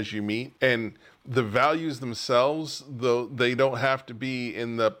out as you meet, and the values themselves, though they don't have to be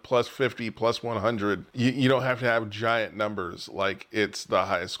in the plus 50, plus 100. You don't have to have giant numbers like it's the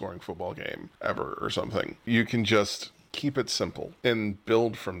highest scoring football game ever or something. You can just keep it simple and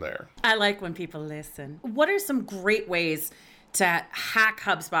build from there. I like when people listen. What are some great ways to hack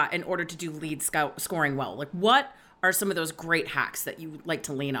HubSpot in order to do lead scoring well? Like, what are some of those great hacks that you like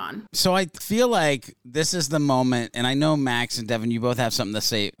to lean on? So I feel like this is the moment, and I know Max and Devin, you both have something to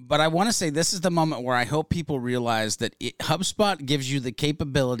say, but I want to say this is the moment where I hope people realize that HubSpot gives you the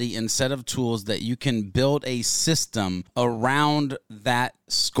capability and set of tools that you can build a system around that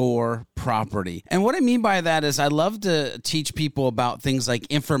score property. And what I mean by that is I love to teach people about things like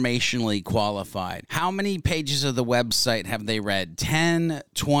informationally qualified. How many pages of the website have they read? 10,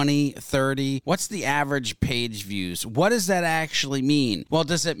 20, 30? What's the average page views? What does that actually mean? Well,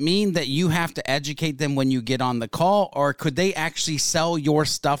 does it mean that you have to educate them when you get on the call, or could they actually sell your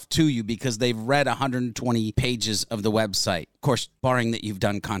stuff to you because they've read 120 pages of the website? Of course, barring that you've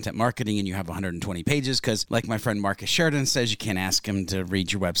done content marketing and you have 120 pages, because like my friend Marcus Sheridan says, you can't ask him to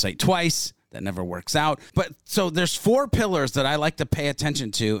read your website twice. That never works out. But so there's 4 pillars that I like to pay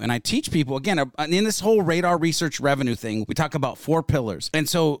attention to. And I teach people, again, in this whole radar research revenue thing, we talk about 4 pillars. And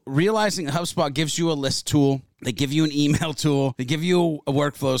so realizing HubSpot gives you a list tool. They give you an email tool. They give you a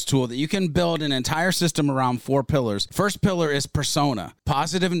workflows tool that you can build an entire system around 4 pillars. First pillar is persona,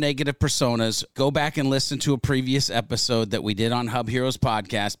 positive and negative personas. Go back and listen to a previous episode that we did on HubHeroes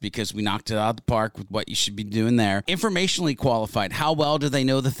podcast because we knocked it out of the park with what you should be doing there. Informationally qualified. How well do they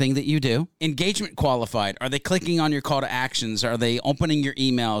know the thing that you do? Engagement qualified. Are they clicking on your call to actions? Are they opening your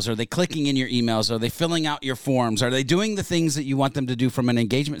emails? Are they clicking in your emails? Are they filling out your forms? Are they doing the things that you want them to do from an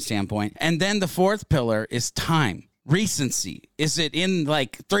engagement standpoint? And then the 4th pillar is time. Recency. Is it in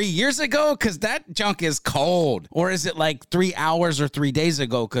like 3 years ago? Because that junk is cold. Or is it like 3 hours or 3 days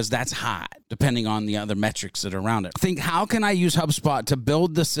ago? Because that's hot, depending on the other metrics that are around it. Think, how can I use HubSpot to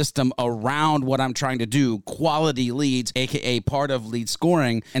build the system around what I'm trying to do, quality leads, aka part of lead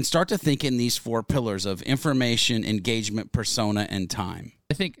scoring, and start to think in these 4 pillars of information, engagement, persona, and time.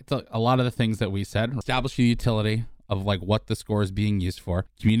 I think it's a lot of the things that we said. Establish the utility of like what the score is being used for.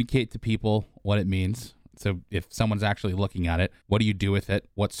 Communicate to people what it means. So if someone's actually looking at it, what do you do with it?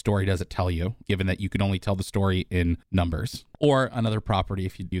 What story does it tell you, given that you can only tell the story in numbers? Or another property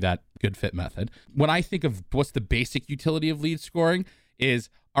if you do that good fit method. When I think of what's the basic utility of lead scoring is,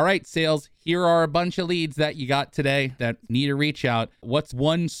 all right, sales, here are a bunch of leads that you got today that need to reach out. What's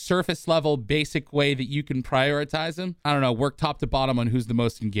one surface level basic way that you can prioritize them? I don't know, work top to bottom on who's the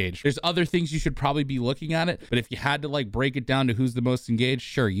most engaged. There's other things you should probably be looking at it, but if you had to like break it down to who's the most engaged,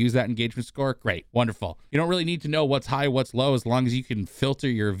 sure, use that engagement score. Great, wonderful. You don't really need to know what's high, what's low, as long as you can filter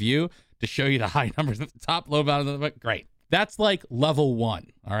your view to show you the high numbers at the top, low bottom of the bottom. Great. That's like level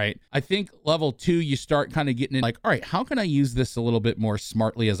 1, all right? I think level 2, you start kind of getting in like, all right, how can I use this a little bit more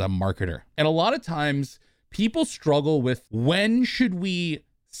smartly as a marketer? And a lot of times people struggle with when should we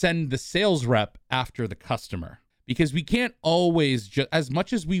send the sales rep after the customer? Because we can't always, as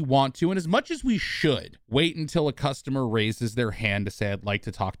much as we want to and as much as we should, wait until a customer raises their hand to say, I'd like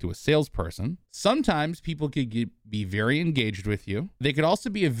to talk to a salesperson. Sometimes people could be very engaged with you. They could also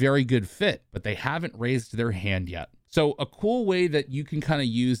be a very good fit, but they haven't raised their hand yet. So a cool way that you can kind of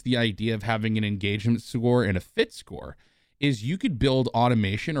use the idea of having an engagement score and a fit score is you could build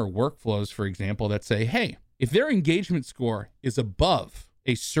automation or workflows, for example, that say, hey, if their engagement score is above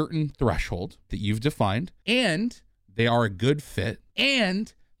a certain threshold that you've defined, and they are a good fit,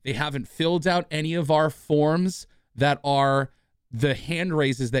 and they haven't filled out any of our forms that are the hand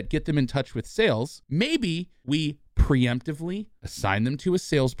raises that get them in touch with sales, maybe we preemptively assign them to a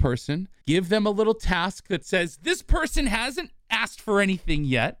salesperson, give them a little task that says, this person hasn't asked for anything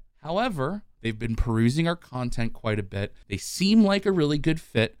yet. However, they've been perusing our content quite a bit. They seem like a really good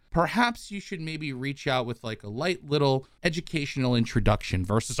fit. Perhaps you should maybe reach out with like a light little educational introduction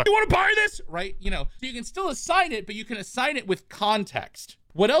versus, you want to buy this? Right? You know, so you can still assign it, but you can assign it with context.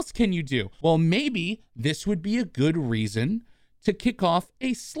 What else can you do? Well, maybe this would be a good reason to kick off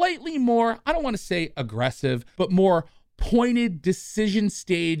a slightly more, I don't want to say aggressive, but more pointed decision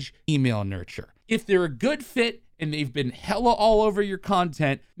stage email nurture. If they're a good fit and they've been hella all over your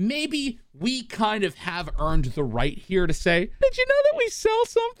content, maybe we kind of have earned the right here to say, did you know that we sell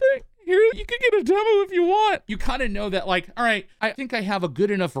something? Here, you can get a demo if you want. You kind of know that, like, all right, I think I have a good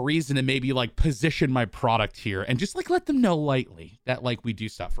enough reason to maybe like position my product here and just like let them know lightly that like we do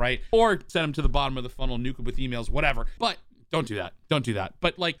stuff, right? Or send them to the bottom of the funnel, nuke them with emails, whatever. But don't do that. Don't do that.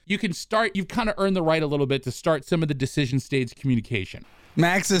 But like you can start, you've kind of earned the right a little bit to start some of the decision stage communication.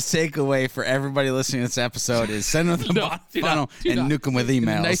 Max's takeaway for everybody listening to this episode is send them to the bottom funnel and nuke them with emails. In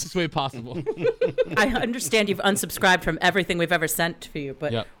the nicest way possible. I understand you've unsubscribed from everything we've ever sent to you,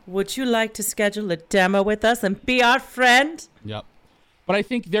 but would you like to schedule a demo with us and be our friend? Yep. But I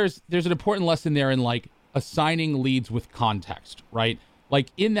think there's an important lesson there in like assigning leads with context, right? Like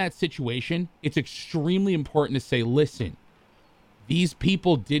in that situation, it's extremely important to say, listen, these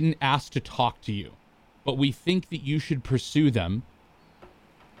people didn't ask to talk to you. but we think that you should pursue them,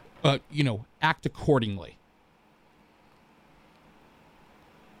 act accordingly.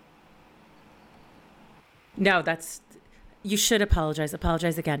 No, you should apologize.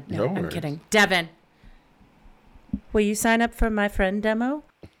 Apologize again. No, I'm kidding. Devin, will you sign up for my friend demo?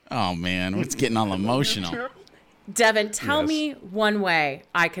 Oh, man, it's getting all emotional. Devin, tell me one way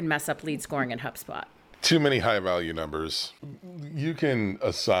I can mess up lead scoring in HubSpot. Too many high value numbers. You can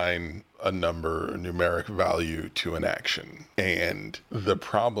assign a numeric value to an action. And the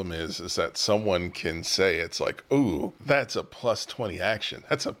problem is that someone can say it's like, ooh, that's a plus 20 action.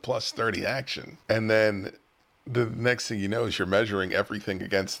 That's a plus 30 action. And then the next thing you know is you're measuring everything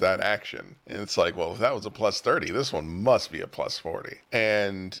against that action. And it's like, well, if that was a plus 30, this one must be a plus 40.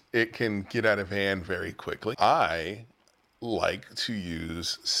 And it can get out of hand very quickly. I like to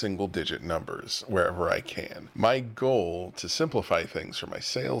use single digit numbers wherever I can. My goal to simplify things for my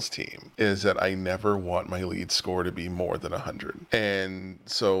sales team is that I never want my lead score to be more than 100. And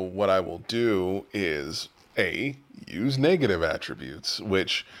so what I will do is use negative attributes,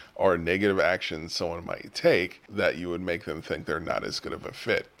 which are negative actions someone might take that you would make them think they're not as good of a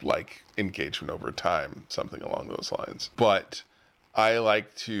fit, like engagement over time, something along those lines. But I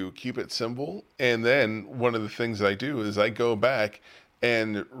like to keep it simple. And then one of the things that I do is I go back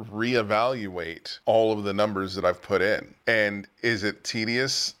and reevaluate all of the numbers that I've put in. And is it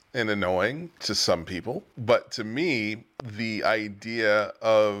tedious and annoying to some people? But to me, the idea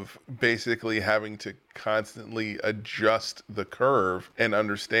of basically having to constantly adjust the curve and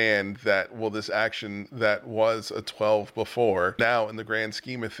understand that, well, this action that was a 12 before, now in the grand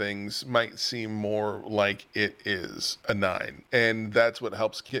scheme of things might seem more like it is a 9. And that's what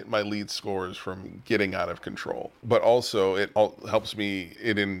helps get my lead scores from getting out of control. But also it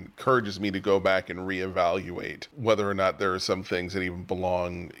encourages me to go back and reevaluate whether or not there are some things that even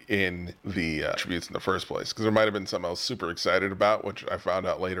belong in the attributes in the first place. Because there might have been something else super excited about, which I found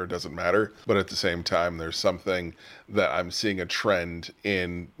out later doesn't matter. But at the same time, there's something that I'm seeing a trend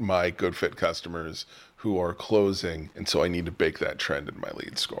in my good fit customers who are closing. And so I need to bake that trend in my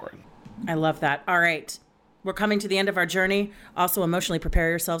lead scoring. I love that. All right. We're coming to the end of our journey. Also, emotionally prepare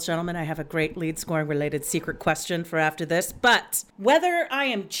yourselves, gentlemen. I have a great lead scoring related secret question for after this. But whether I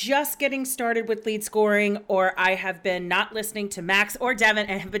am just getting started with lead scoring or I have been not listening to Max or Devin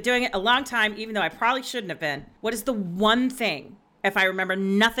and have been doing it a long time, even though I probably shouldn't have been, what is the one thing, if I remember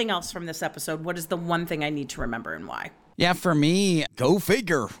nothing else from this episode, what is the one thing I need to remember and why? Yeah, for me, go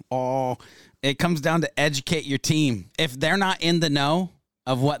figure. It comes down to educate your team. If they're not in the know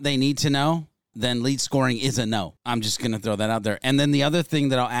of what they need to know, then lead scoring is a no. I'm just going to throw that out there. And then the other thing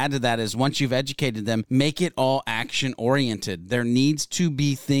that I'll add to that is once you've educated them, make it all action oriented. There needs to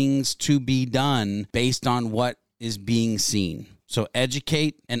be things to be done based on what is being seen. So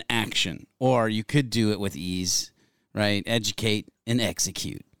educate and action, or you could do it with ease, right? Educate and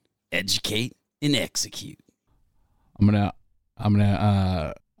execute. Educate and execute. I'm gonna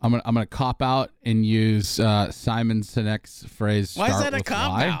cop out and use Simon Sinek's phrase. Why is that a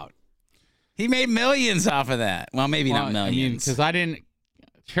cop out? He made millions off of that. Well, maybe not millions. Because I didn't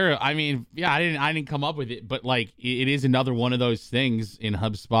come up with it, but like it is another one of those things in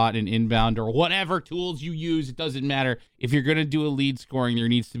HubSpot and Inbound or whatever tools you use. It doesn't matter. If you're going to do a lead scoring, there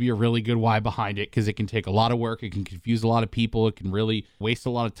needs to be a really good why behind it, because it can take a lot of work. It can confuse a lot of people. It can really waste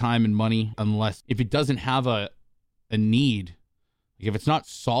a lot of time and money if it doesn't have a need. Like if it's not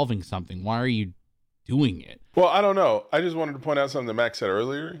solving something, why are you doing it? Well, I don't know. I just wanted to point out something that Max said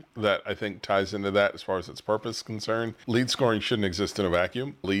earlier that I think ties into that as far as its purpose is concerned. Lead scoring shouldn't exist in a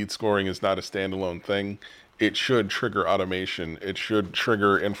vacuum. Lead scoring is not a standalone thing. It should trigger automation. It should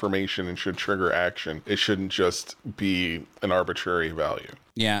trigger information and should trigger action. It shouldn't just be an arbitrary value.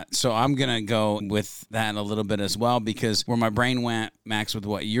 Yeah, so I'm going to go with that a little bit as well, because where my brain went, Max, with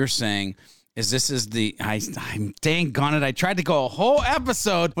what you're saying, I'm dang gone it. I tried to go a whole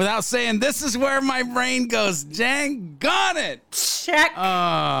episode without saying this is where my brain goes. Dang gone it. Check.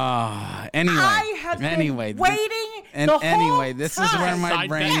 Anyway. I have been waiting this is where my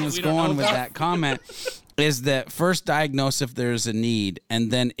brain was going with that comment. Is that first diagnose if there's a need,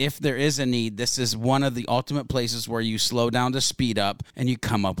 and then if there is a need, this is one of the ultimate places where you slow down to speed up and you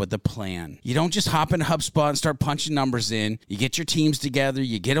come up with a plan. You don't just hop into HubSpot and start punching numbers in. You get your teams together,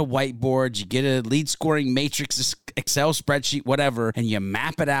 you get a whiteboard, you get a lead scoring matrix, Excel spreadsheet, whatever, and you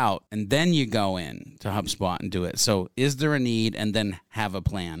map it out, and then you go in to HubSpot and do it. So is there a need, and then have a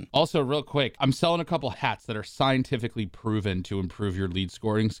plan. Also, real quick, I'm selling a couple hats that are scientifically proven to improve your lead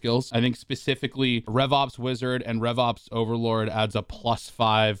scoring skills. I think specifically RevOps Wizard and RevOps Overlord adds a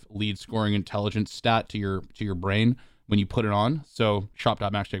 +5 lead scoring intelligence stat to your brain when you put it on. So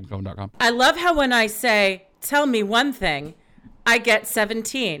shop.maxjacobcohen.com. I love how when I say, tell me one thing, I get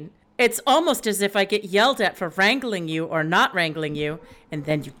 17. It's almost as if I get yelled at for wrangling you or not wrangling you, and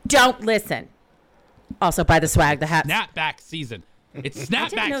then you don't listen. Also, buy the swag, the hats. Snapback season. It's I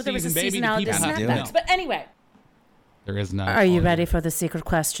didn't snapback know there was a season, baby. seasonality to snapbacks. But anyway. There is none. Are you ready for the secret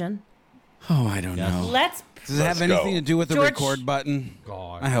question? Oh, I don't know. Let's. Does it have anything to do with the George- record button?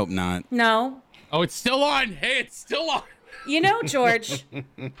 God. I hope not. No. Oh, it's still on. Hey, it's still on. You know, George,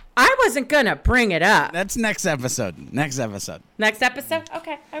 I wasn't going to bring it up. That's next episode. Next episode. Next episode?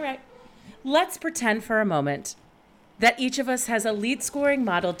 Okay, all right. Let's pretend for a moment that each of us has a lead scoring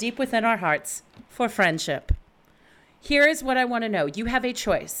model deep within our hearts for friendship. Here is what I want to know. You have a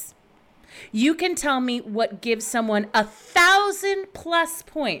choice. You can tell me what gives someone 1,000+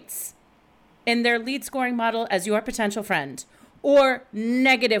 points in their lead scoring model as your potential friend, or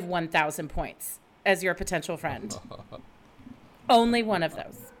negative 1,000 points as your potential friend. Only one of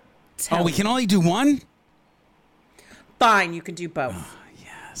those. Oh, we can only do one? Fine, you can do both.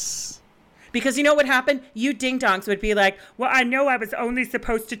 Yes. Because you know what happened? You ding-dongs would be like, well, I know I was only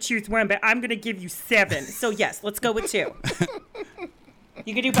supposed to choose one, but I'm going to give you 7. So yes, let's go with 2.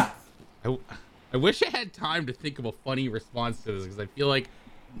 You can do both. I wish I had time to think of a funny response to this, because I feel like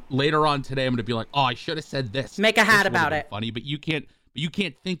later on today I'm going to be like, oh, I should have said this. Make a hat This would've about been it. Funny, but you can't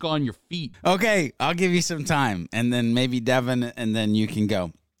think on your feet. Okay, I'll give you some time, and then maybe Devin, and then you can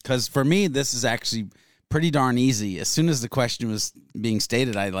go. Because for me, this is actually pretty darn easy. As soon as the question was being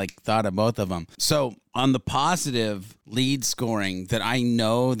stated, I thought of both of them. So on the positive lead scoring that I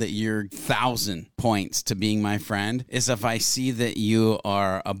know that you're 1,000 points to being my friend is if I see that you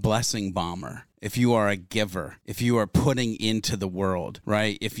are a blessing bomber. If you are a giver, if you are putting into the world,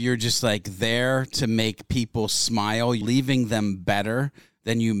 right? If you're just like there to make people smile, leaving them better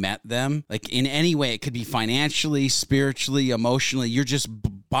than you met them, like in any way, it could be financially, spiritually, emotionally. You're just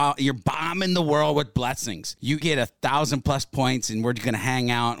you're bombing the world with blessings. You get 1,000+ points, and we're gonna hang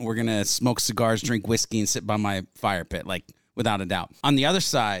out, and we're gonna smoke cigars, drink whiskey, and sit by my fire pit, like without a doubt. On the other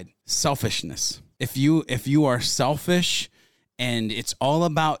side, selfishness. If you are selfish, and it's all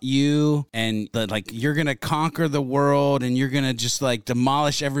about you, and you're going to conquer the world, and you're going to just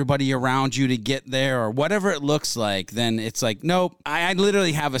demolish everybody around you to get there, or whatever it looks like, then it's like, nope. I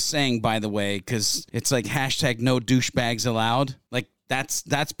literally have a saying, by the way, because it's like hashtag no douchebags allowed.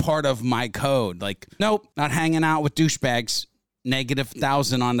 That's part of my code. Nope, not hanging out with douchebags. Negative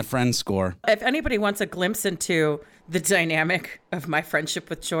 1,000 on the friend score. If anybody wants a glimpse into the dynamic of my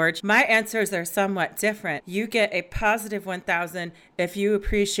friendship with George, my answers are somewhat different. You get a positive 1,000 if you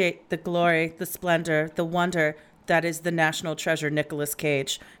appreciate the glory, the splendor, the wonder that is the national treasure, Nicolas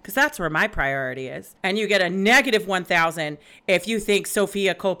Cage, because that's where my priority is. And you get a negative 1,000 if you think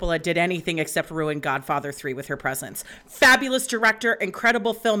Sofia Coppola did anything except ruin Godfather 3 with her presence. Fabulous director,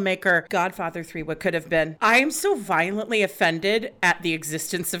 incredible filmmaker. Godfather 3, what could have been. I am so violently offended at the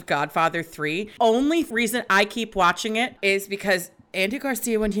existence of Godfather 3. Only reason I keep watching it is because Andy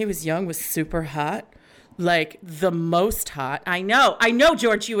Garcia, when he was young, was super hot. Like, the most hot. I know,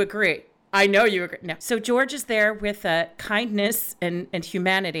 George, you agree. I know you agree. No. So George is there with kindness and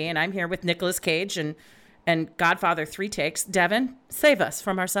humanity, and I'm here with Nicolas Cage and Godfather 3 takes. Devin, save us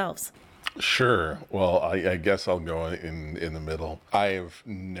from ourselves. Sure. Well, I guess I'll go in the middle. I've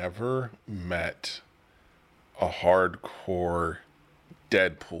never met a hardcore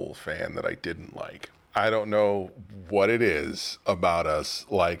Deadpool fan that I didn't like. I don't know what it is about us.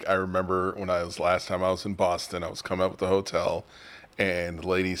 Like, I remember when last time I was in Boston, I was coming up with the hotel, and the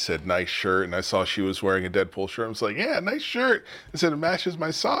lady said, nice shirt. And I saw she was wearing a Deadpool shirt. I was like, yeah, nice shirt. I said, it matches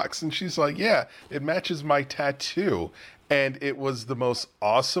my socks. And she's like, yeah, it matches my tattoo. And it was the most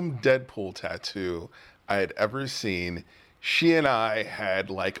awesome Deadpool tattoo I had ever seen. She and I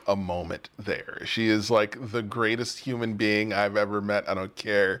had a moment there. She is the greatest human being I've ever met. I don't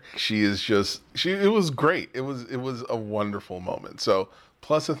care. She is just, it was great. It was a wonderful moment. So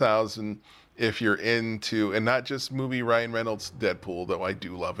plus 1,000. If you're into, and not just movie Ryan Reynolds Deadpool, though I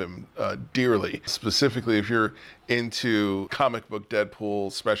do love him dearly. Specifically, if you're into comic book Deadpool,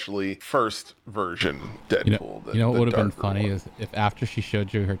 especially first version Deadpool. You know what would have been funny is if after she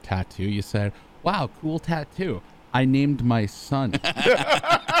showed you her tattoo, you said, wow, cool tattoo. I named my son.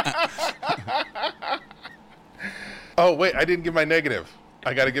 Oh, wait, I didn't give my negative.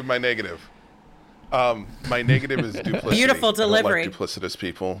 I got to give my negative. My negative is duplicity. Beautiful delivery. I don't like duplicitous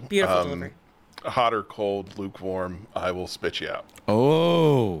people. Beautiful delivery. Hot or cold, lukewarm, I will spit you out.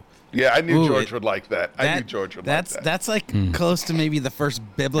 Oh. Yeah, I knew George would like that. I knew George would like that. That's like close to maybe the first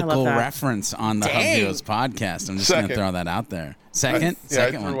biblical reference on the HubHeroes podcast. I'm just going to throw that out there. Second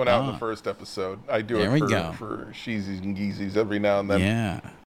I threw one out in the first episode. I do there it for sheezies and geezies every now and then. Yeah.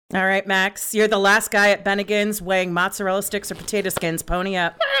 All right, Max, you're the last guy at Bennigan's weighing mozzarella sticks or potato skins. Pony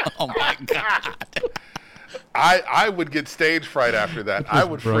up. Oh, my God. I would get stage fright after that. I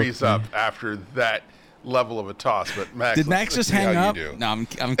would freeze up after that level of a toss. But Max, did Max just hang up? No, I'm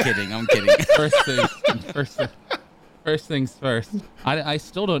kidding. I'm kidding. First things first. I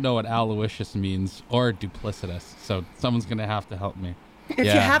still don't know what Aloysius means or duplicitous, so someone's gonna have to help me. If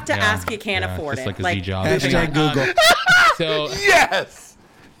you have to ask, you can't afford just it. Like a Z-job. Hashtag Google. So yes.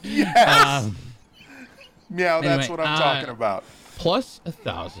 Meow. That's what I'm talking about. Plus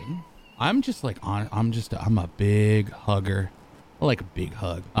 1,000. I'm just like I'm a big hugger. I like a big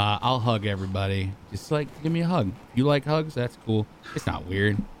hug. I'll hug everybody. Just like give me a hug. You like hugs? That's cool. It's not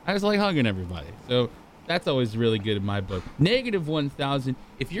weird. I just like hugging everybody. So that's always really good in my book. Negative 1,000.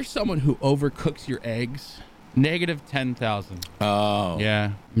 If you're someone who overcooks your eggs, negative 10,000. Oh.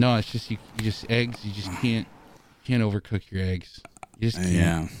 Yeah. No, it's just you just eggs. You just can't overcook your eggs. You just can't.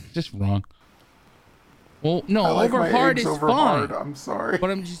 Yeah. It's just wrong. Well, no, like over hard is over fine. Hard. I'm sorry.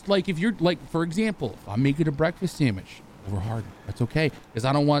 But I'm just like, if you're like, for example, if I'm making a breakfast sandwich, over hard, that's okay. Because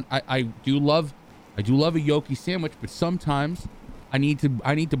I don't want, I do love a yolky sandwich, but sometimes I need to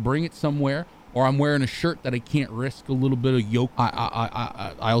bring it somewhere, or I'm wearing a shirt that I can't risk a little bit of yolk.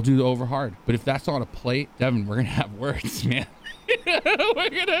 I'll do the over hard. But if that's on a plate, Devin, we're gonna have words, man.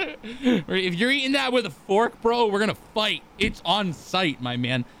 If you're eating that with a fork, bro, we're gonna fight. It's on site, my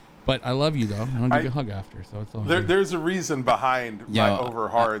man. But I love you, though. I don't give you a hug after, so it's all good. There's a reason behind my over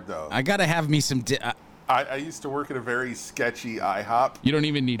hard, though. I gotta have me some. I used to work at a very sketchy IHOP. You don't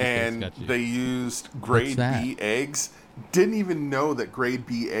even need to and say sketchy. They used grade B eggs. Didn't even know that grade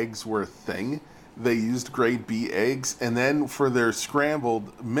B eggs were a thing. They used grade B eggs, and then for their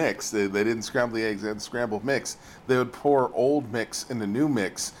scrambled mix, they didn't scramble the eggs, they had scrambled mix. They would pour old mix into new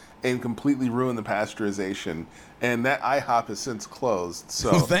mix and completely ruin the pasteurization. And that IHOP has since closed,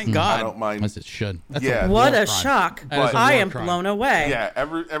 so thank God. I don't mind. As it should. That's What a shock. But- I am blown away. Yeah,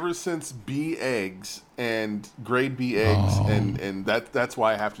 ever since B eggs and grade B eggs, and that's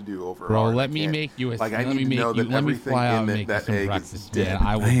why I have to do over. Bro, hard. let me make you a. Like, I let me need to make know you. that Let me everything fly out in and make you that some egg is breakfast, dead. man.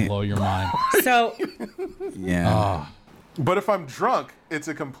 I will blow your mind. So, Yeah. But if I'm drunk, it's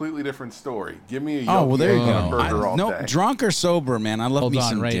a completely different story. Give me a Oh, well, there you yolk and a go. burger all day. Drunk or sober, man. I love Hold me on,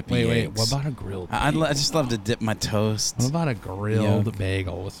 some right? dippy Wait. eggs. What about a grilled? I bagel? just love to dip my toast. What about a grilled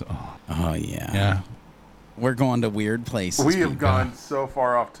bagel? Oh yeah. Yeah. We're going to weird places. We have gone so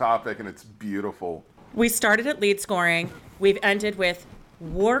far off topic, and it's beautiful. we started at lead scoring. We've ended with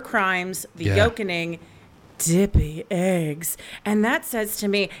war crimes, the yokening, dippy eggs. And that says to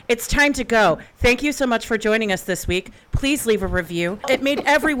me, it's time to go. Thank you so much for joining us this week. Please leave a review. It made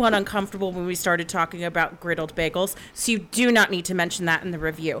everyone uncomfortable when we started talking about griddled bagels, so you do not need to mention that in the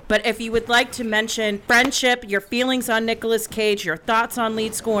review. But if you would like to mention friendship, your feelings on Nicolas Cage, your thoughts on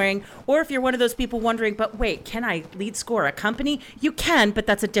lead scoring, or if you're one of those people wondering, but wait, can I lead score a company? You can, but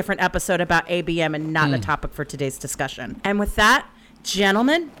that's a different episode about ABM and not a topic for today's discussion. And with that,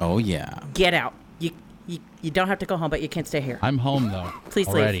 gentlemen, Oh yeah. get out. You don't have to go home, but you can't stay here. I'm home though. Please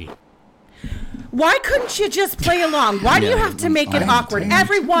already. leave. Why couldn't you just play along? Why do you have to make it awkward?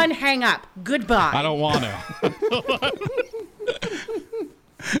 Everyone hang up. Goodbye. I don't want to.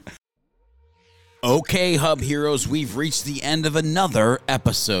 Okay, Hub Heroes, we've reached the end of another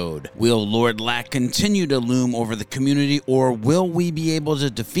episode. Will Lord Lack continue to loom over the community, or will we be able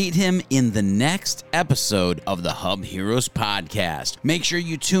to defeat him in the next episode of the Hub Heroes podcast? Make sure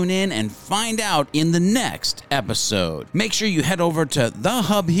you tune in and find out in the next episode. Make sure you head over to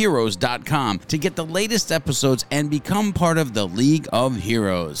thehubheroes.com to get the latest episodes and become part of the League of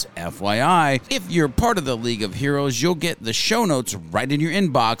Heroes. FYI, if you're part of the League of Heroes, you'll get the show notes right in your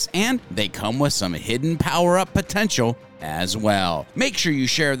inbox, and they come with some hidden power-up potential as well. Make sure you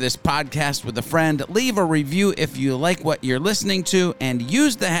share this podcast with a friend, leave a review if you like what you're listening to, and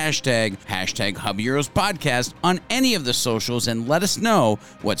use the hashtag HubHeroesPodcast on any of the socials and let us know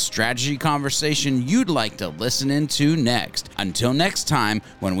what strategy conversation you'd like to listen into next. Until next time,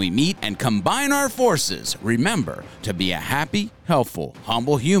 when we meet and combine our forces, remember to be a happy, helpful,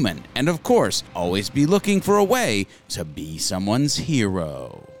 humble human, and of course, always be looking for a way to be someone's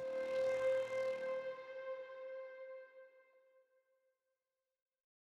hero.